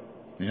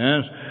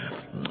 Yes.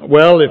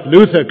 Well, if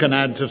Luther can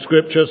add to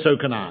Scripture, so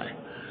can I.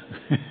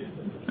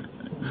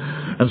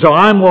 And so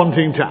I'm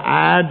wanting to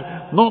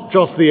add not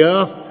just the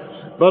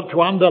earth, but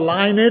to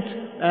underline it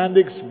and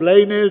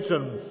explain it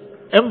and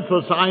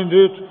emphasize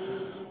it,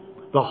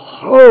 the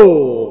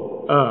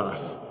whole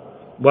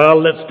earth.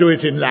 Well, let's do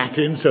it in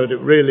Latin so that it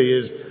really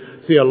is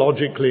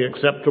theologically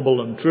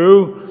acceptable and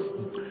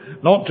true.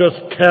 Not just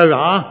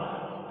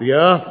terra, the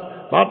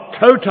earth, but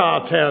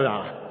tota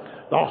terra,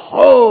 the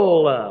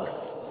whole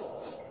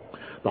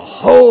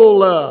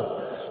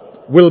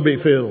earth will be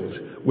filled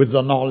with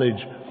the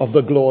knowledge of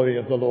the glory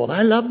of the Lord.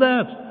 I love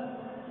that.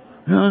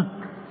 Yeah.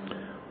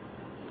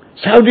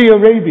 Saudi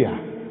Arabia,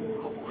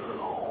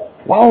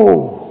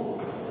 wow,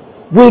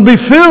 will be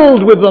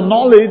filled with the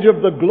knowledge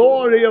of the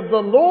glory of the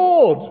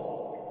Lord.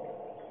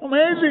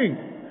 Amazing.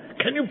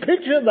 Can you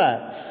picture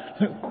that?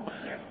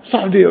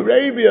 Saudi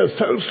Arabia,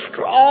 so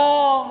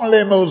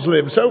strongly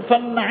Muslim, so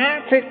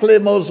fanatically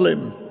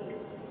Muslim.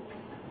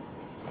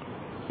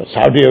 But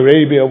Saudi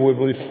Arabia will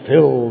be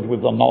filled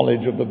with the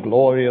knowledge of the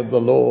glory of the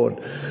Lord.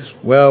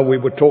 Well, we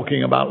were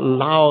talking about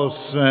Laos,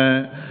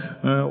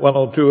 one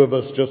or two of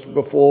us just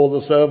before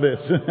the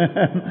service.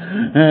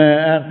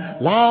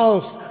 And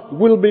Laos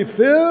will be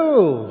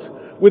filled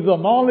with the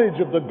knowledge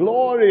of the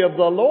glory of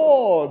the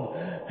Lord.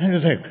 And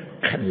you think,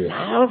 can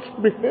Laos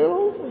be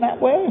filled in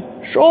that way?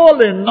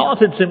 Surely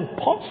not. It's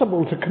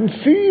impossible to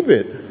conceive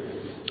it.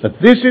 But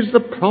this is the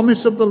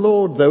promise of the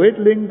Lord. Though it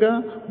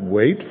linger,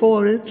 wait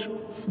for it,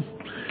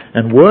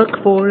 and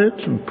work for it,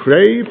 and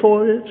pray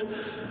for it.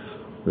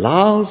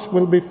 Laos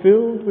will be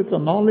filled with the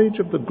knowledge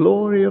of the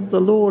glory of the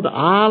Lord.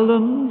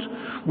 Ireland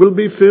will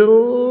be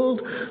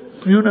filled.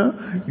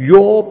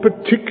 Your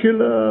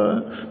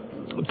particular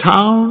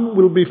town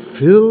will be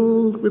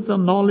filled with the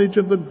knowledge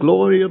of the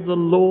glory of the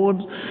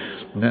Lord.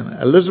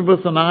 And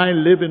Elizabeth and I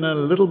live in a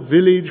little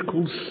village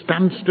called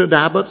Stansted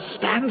Abbot.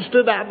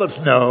 Stansted Abbot?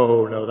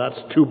 No,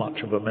 that's too much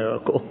of a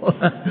miracle.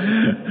 But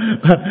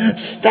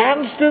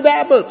Stansted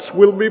Abbots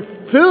will be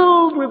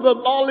filled with the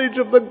knowledge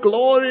of the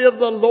glory of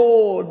the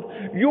Lord.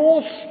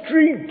 Your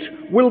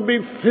street will be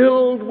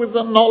filled with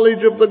the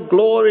knowledge of the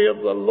glory of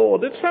the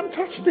Lord. It's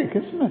fantastic,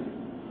 isn't it?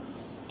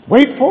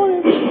 Wait for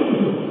it.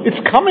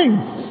 It's coming.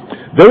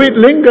 Though it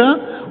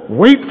linger,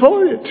 wait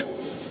for it.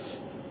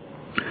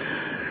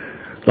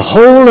 The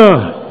whole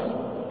earth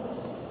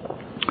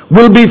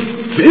will be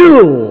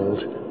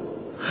filled,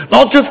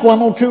 not just one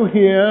or two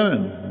here,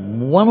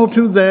 and one or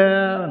two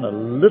there, and a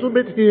little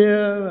bit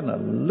here, and a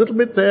little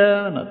bit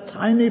there, and a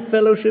tiny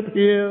fellowship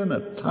here, and a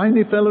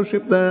tiny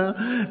fellowship there.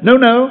 No,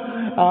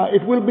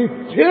 it will be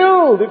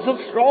filled. It's a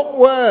strong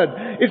word.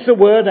 It's a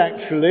word,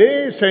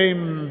 actually,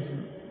 same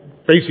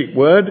basic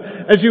word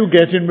as you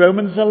get in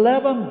Romans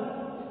 11.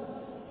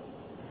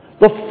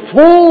 The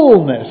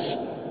fullness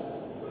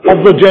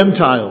of the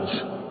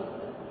Gentiles.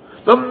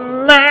 The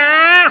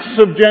mass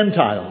of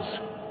Gentiles,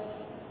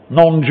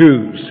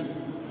 non-Jews,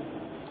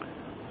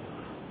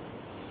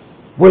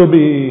 will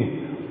be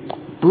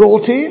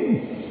brought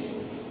in.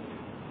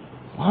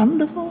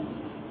 Wonderful.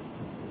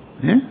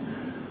 Yeah?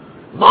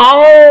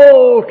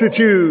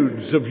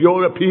 Multitudes of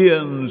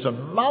Europeans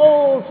and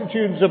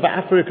multitudes of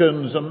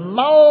Africans and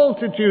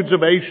multitudes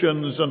of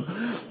Asians and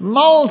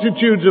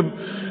multitudes of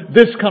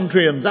this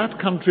country and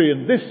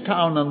this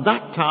town and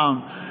that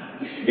town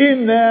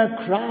in their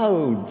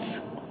crowds.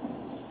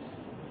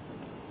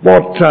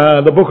 What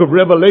the book of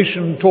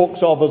Revelation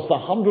talks of as the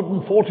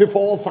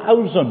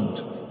 144,000.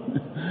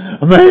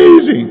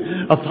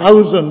 Amazing.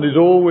 1,000 is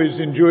always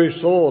in Jewish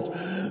thought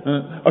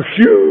a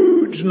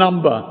huge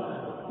number.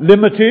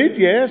 Limited,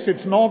 yes,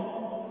 it's not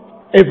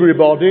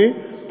everybody,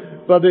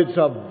 but it's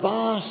a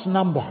vast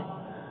number.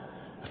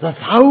 The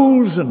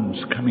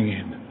thousands coming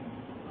in.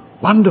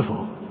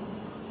 Wonderful.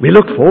 We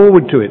look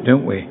forward to it,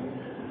 don't we?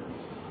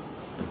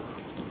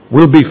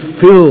 We'll be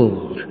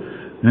filled.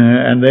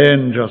 And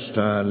then just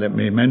let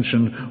me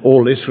mention,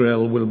 all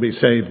Israel will be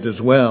saved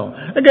as well.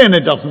 Again,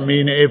 it doesn't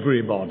mean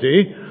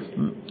everybody,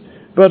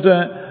 but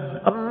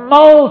a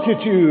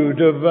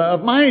multitude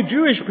of my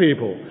Jewish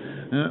people.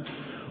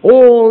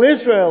 All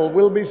Israel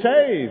will be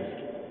saved.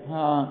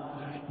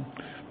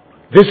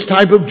 This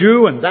type of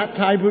Jew and that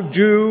type of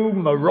Jew,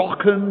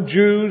 Moroccan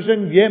Jews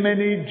and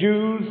Yemeni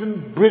Jews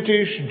and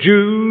British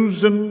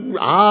Jews and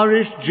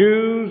Irish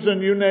Jews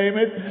and you name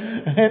it.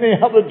 Any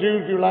other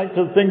Jews you like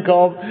to think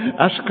of.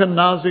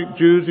 Ashkenazic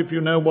Jews, if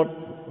you know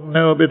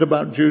a bit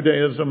about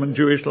Judaism and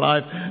Jewish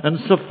life. And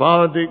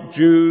Sephardic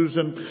Jews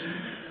and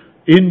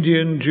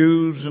Indian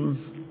Jews and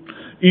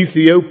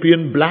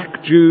Ethiopian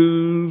black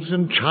Jews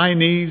and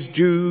Chinese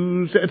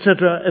Jews,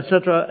 etc.,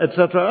 etc.,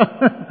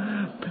 etc.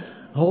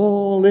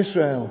 All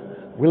Israel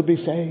will be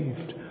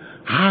saved.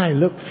 I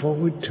look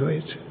forward to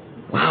it.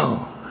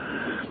 Wow.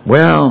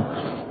 Well,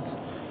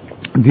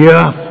 the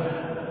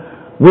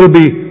earth will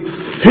be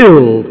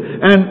filled.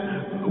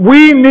 And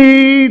we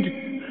need,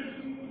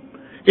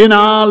 in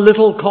our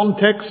little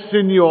context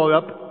in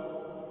Europe,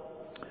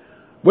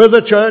 where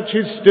the church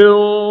is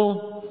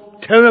still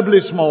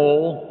terribly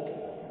small,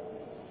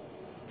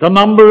 the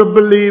number of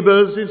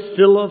believers is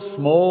still a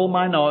small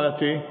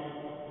minority,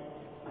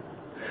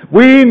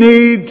 we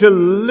need to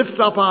lift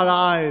up our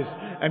eyes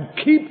and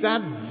keep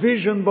that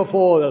vision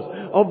before us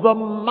of the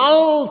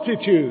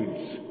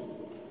multitudes,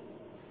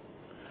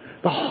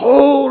 the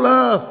whole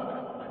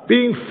earth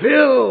being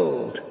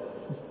filled.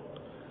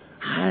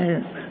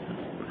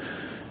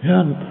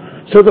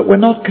 So that we're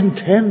not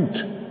content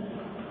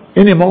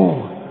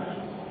anymore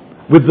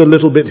with the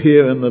little bit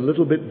here and the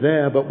little bit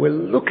there, but we're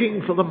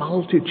looking for the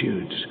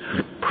multitudes,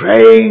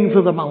 praying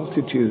for the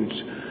multitudes.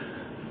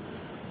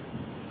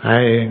 I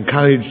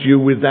encouraged you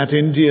with that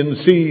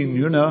Indian scene,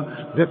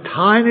 the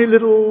tiny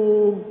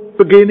little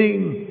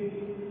beginning.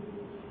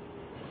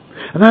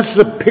 And that's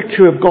the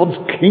picture of God's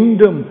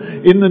kingdom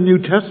in the New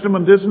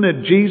Testament, isn't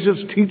it? Jesus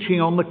teaching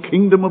on the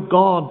kingdom of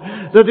God,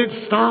 that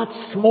it starts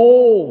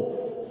small.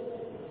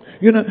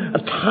 A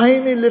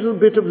tiny little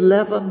bit of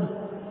leaven,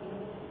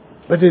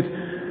 but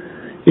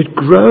it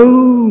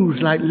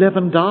grows like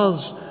leaven does,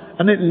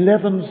 and it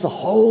leavens the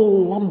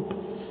whole lump.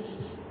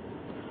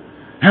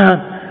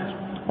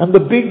 And the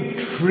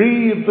big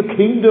tree of the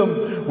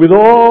kingdom, with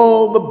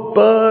all the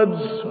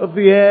birds of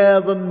the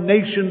air, the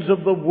nations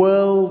of the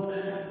world,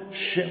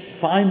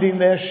 finding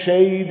their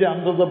shade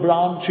under the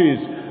branches,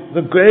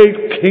 the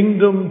great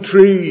kingdom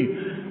tree.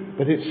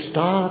 But it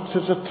starts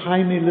as a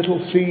tiny little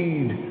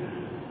seed.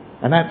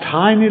 And that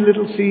tiny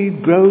little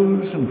seed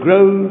grows and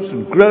grows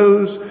and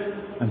grows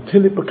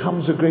until it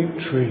becomes a great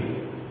tree.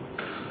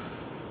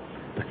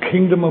 The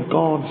kingdom of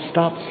God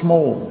starts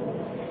small.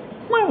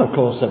 Well, of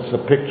course, that's the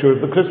picture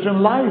of the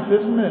Christian life,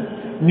 isn't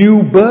it?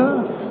 New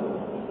birth.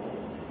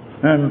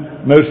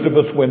 And most of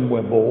us, when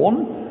we're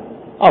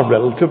born, are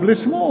relatively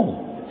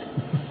small.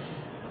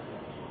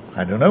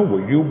 I don't know,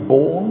 were you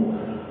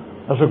born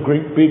as a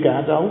great big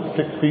adult,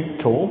 6 feet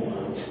tall?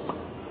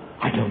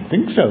 I don't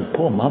think so,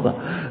 poor mother.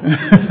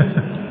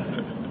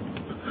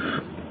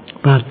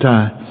 But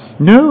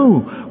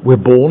no, we're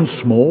born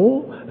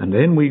small, and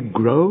then we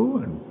grow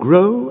and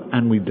grow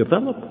and we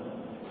develop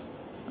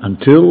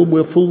until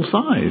we're full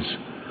size.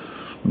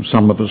 And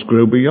some of us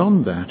grow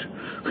beyond that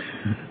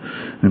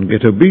and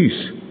get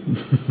obese.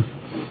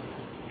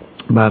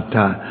 But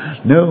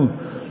no,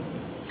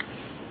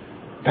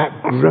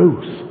 that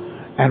growth,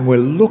 and we're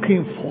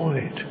looking for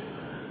it.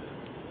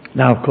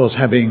 Now, of course,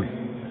 having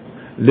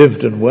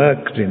lived and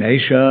worked in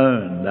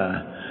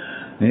Asia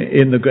and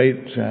in the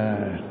great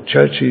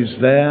churches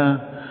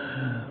there,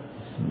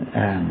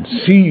 and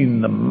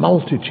seen the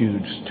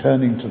multitudes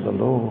turning to the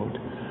Lord,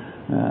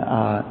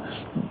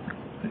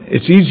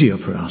 it's easier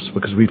for us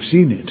because we've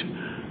seen it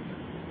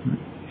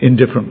in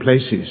different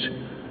places.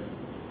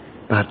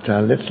 But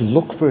let's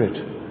look for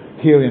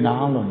it here in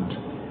Ireland.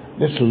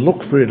 Let's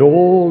look for it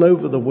all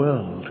over the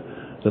world,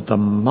 that the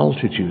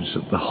multitudes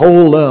of the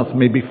whole earth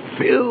may be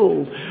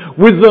filled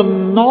with the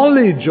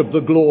knowledge of the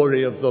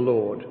glory of the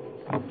Lord.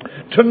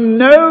 To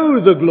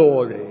know the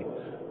glory.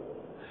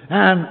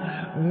 And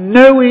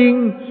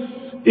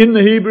knowing in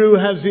the Hebrew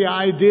has the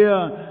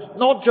idea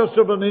not just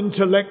of an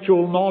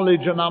intellectual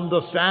knowledge and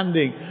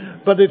understanding,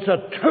 but it's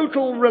a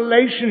total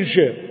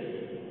relationship.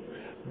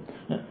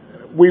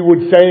 We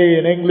would say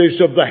in English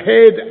of the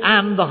head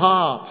and the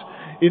heart.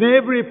 In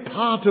every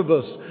part of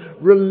us,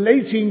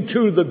 relating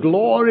to the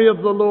glory of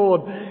the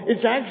Lord.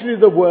 It's actually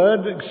the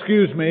word,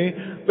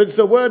 but it's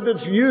the word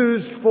that's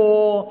used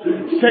for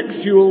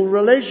sexual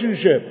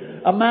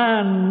relationship. A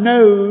man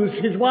knows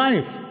his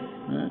wife.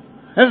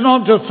 There's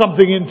not just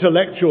something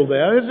intellectual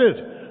there, is it?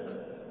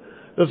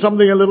 There's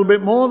something a little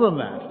bit more than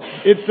that.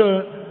 It's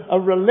a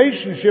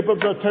relationship of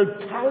the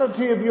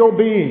totality of your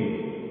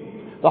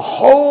being. The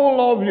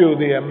whole of you,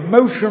 the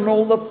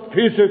emotional, the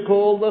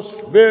physical, the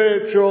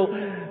spiritual,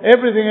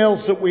 everything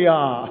else that we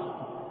are,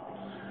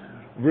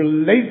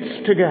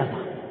 relates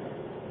together.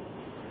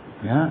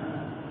 Yeah?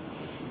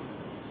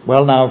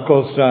 Well, now, of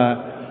course,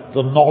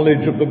 the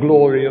knowledge of the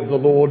glory of the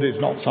Lord is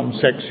not some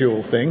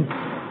sexual thing,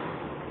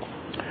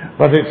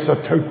 but it's the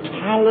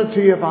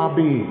totality of our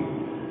being.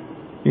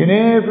 In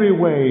every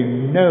way,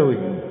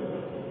 knowing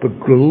the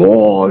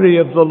glory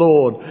of the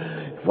Lord.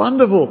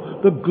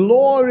 Wonderful. The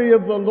glory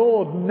of the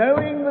Lord.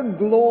 Knowing the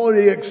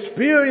glory,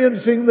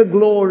 experiencing the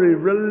glory,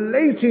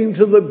 relating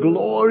to the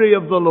glory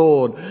of the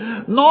Lord.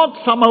 Not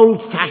some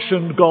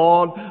old-fashioned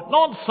God,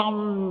 not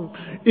some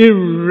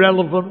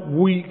irrelevant,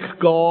 weak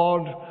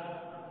God,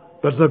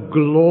 but the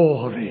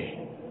glory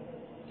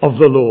of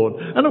the Lord.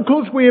 And of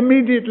course we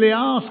immediately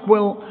ask,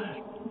 well,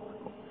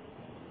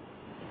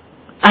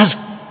 as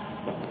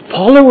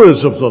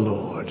followers of the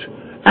Lord,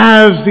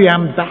 as the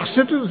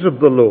ambassadors of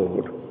the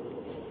Lord,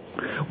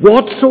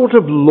 what sort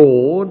of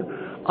Lord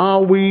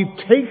are we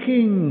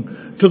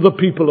taking to the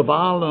people of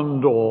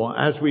Ireland, or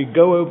as we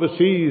go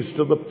overseas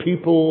to the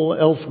people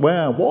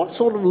elsewhere? What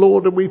sort of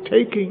Lord are we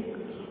taking?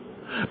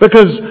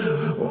 Because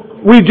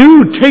we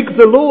do take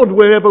the Lord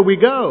wherever we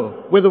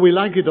go, whether we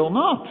like it or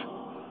not,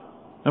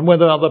 and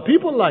whether other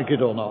people like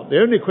it or not. The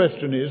only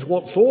question is,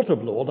 what sort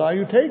of Lord are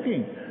you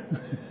taking?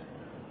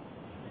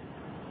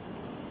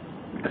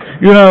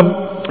 You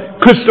know,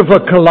 Christopher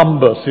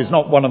Columbus is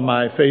not one of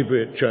my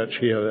favorite church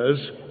heroes.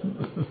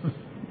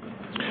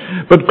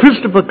 But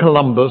Christopher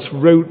Columbus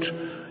wrote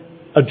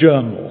a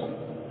journal.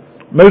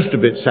 Most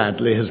of it,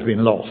 sadly, has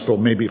been lost, or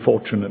maybe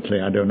fortunately,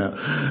 I don't know.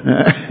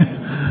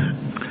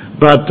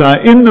 But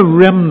in the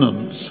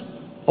remnants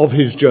of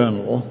his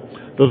journal,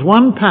 there's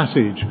one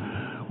passage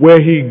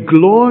where he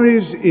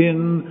glories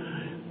in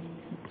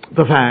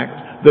the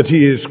fact that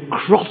he is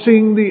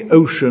crossing the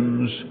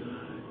oceans,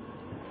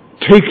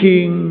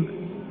 taking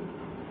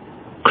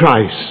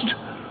Christ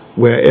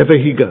wherever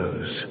he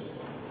goes.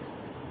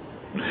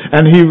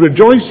 And he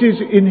rejoices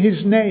in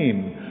his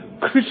name,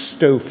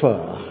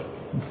 Christopher.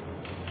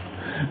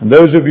 And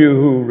those of you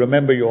who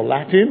remember your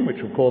Latin, which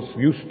of course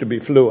used to be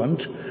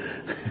fluent in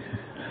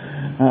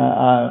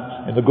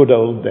the good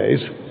old days,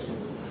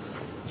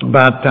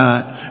 but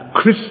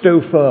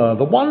Christopher,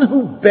 the one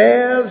who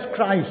bears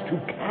Christ, who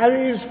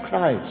carries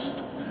Christ.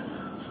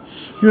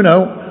 You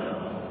know,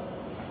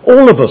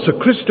 all of us are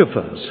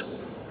Christophers.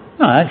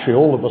 No, actually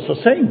all of us are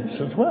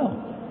saints as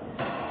well.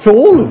 So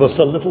all of us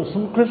are little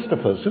St.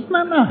 Christophers. Isn't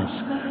that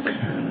nice?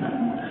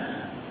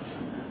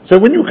 So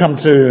when you come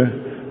to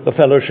the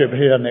fellowship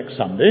here next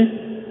Sunday,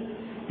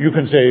 you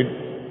can say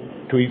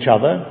to each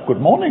other,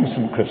 "Good morning,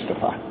 St.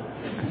 Christopher."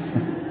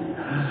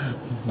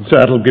 So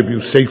that'll give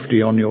you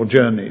safety on your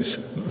journeys.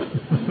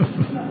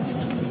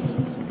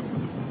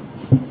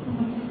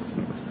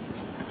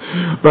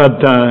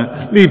 But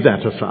leave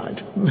that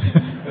aside.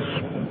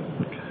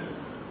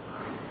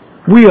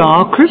 We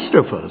are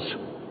Christophers.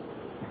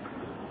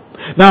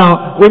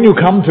 Now, when you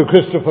come to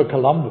Christopher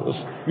Columbus,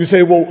 you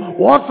say, well,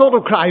 what sort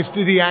of Christ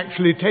did he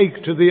actually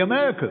take to the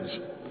Americas?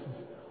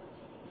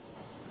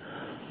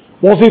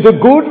 Was it a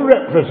good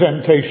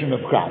representation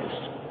of Christ?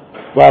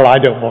 Well, I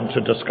don't want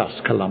to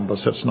discuss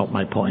Columbus, that's not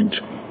my point.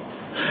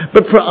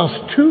 But for us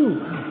too,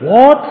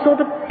 what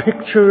sort of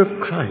picture of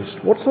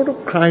Christ, what sort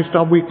of Christ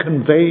are we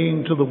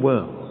conveying to the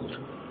world?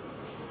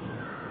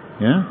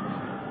 Yeah?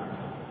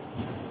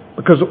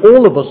 Because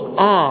all of us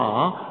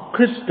are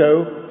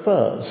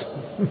Christophers,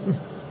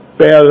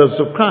 bearers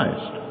of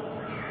Christ.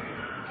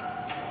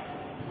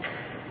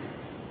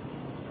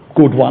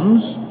 Good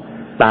ones,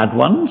 bad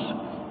ones,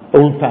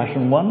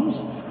 old-fashioned ones,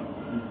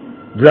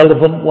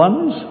 relevant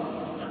ones,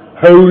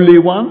 holy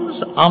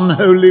ones,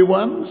 unholy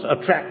ones,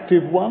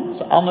 attractive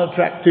ones,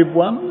 unattractive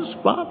ones,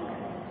 but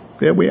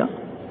there we are.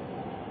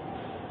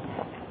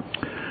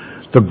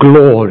 The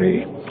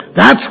glory,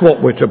 that's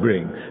what we're to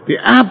bring. The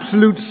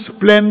absolute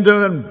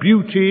splendor and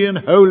beauty and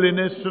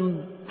holiness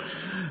and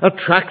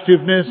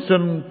attractiveness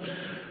and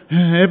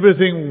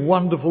everything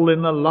wonderful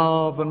in the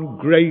love and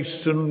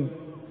grace and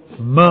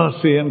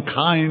mercy and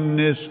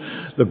kindness,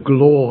 the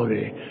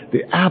glory,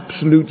 the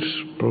absolute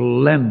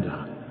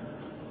splendor.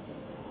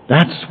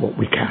 That's what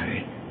we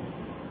carry.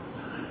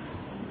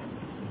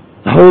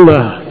 The whole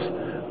earth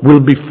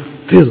will be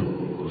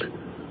filled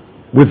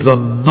with the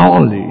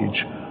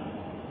knowledge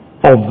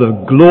of the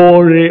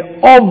glory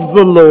of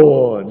the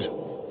Lord.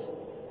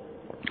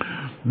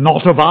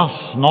 Not of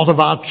us, not of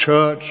our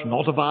church,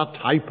 not of our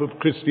type of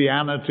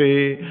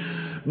Christianity,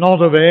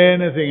 not of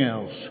anything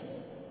else,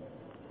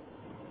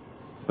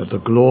 but the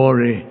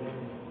glory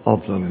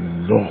of the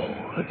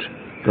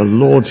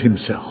Lord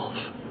himself.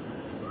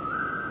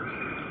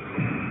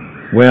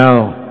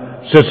 Well,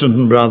 sisters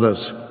and brothers,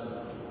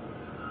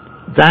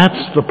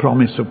 that's the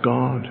promise of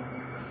God.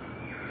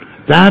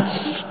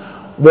 That's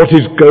what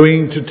is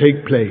going to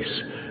take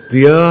place.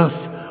 The earth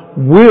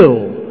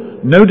will,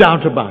 no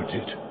doubt about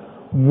it,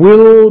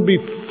 will be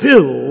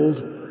filled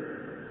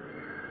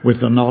with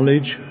the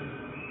knowledge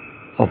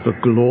of the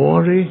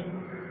glory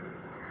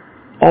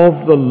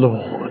of the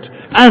Lord,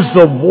 as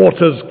the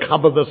waters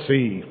cover the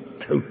sea,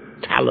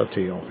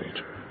 totality of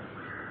it.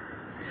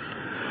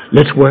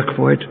 Let's work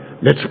for it,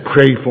 let's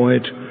pray for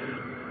it,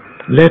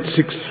 let's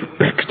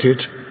expect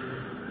it,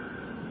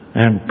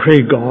 and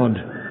pray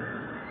God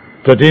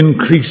that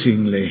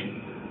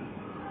increasingly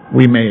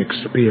we may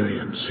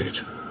experience it.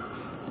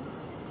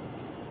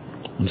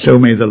 And so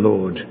may the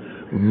Lord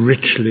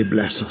richly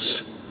bless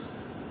us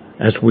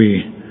as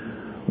we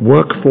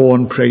work for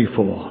and pray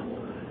for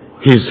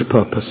his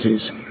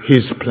purposes,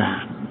 his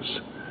plans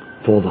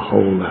for the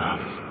whole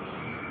earth.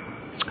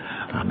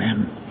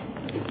 Amen.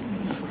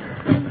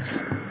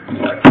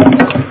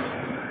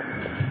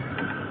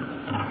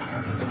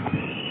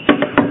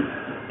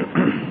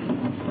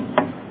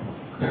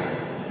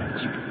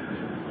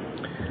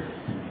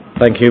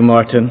 Thank you,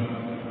 Martin.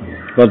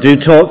 Well, do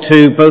talk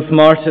to both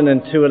Martin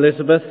and to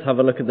Elizabeth. Have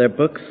a look at their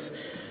books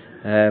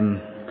and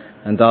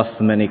ask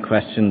them any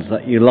questions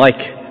that you like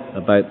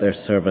about their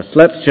service.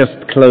 Let's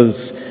just close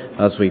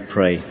as we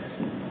pray.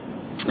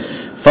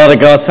 Father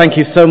God, thank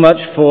you so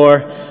much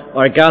for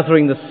our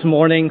gathering this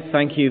morning.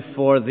 Thank you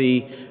for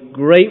the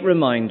great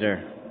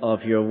reminder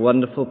of your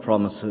wonderful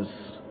promises.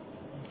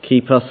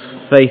 Keep us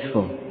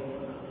faithful.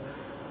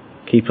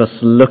 Keep us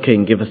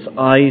looking. Give us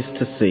eyes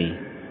to see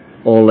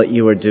all that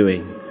you are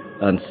doing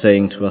and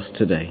saying to us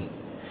today.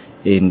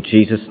 In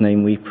Jesus'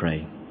 name we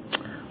pray.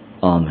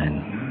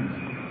 Amen.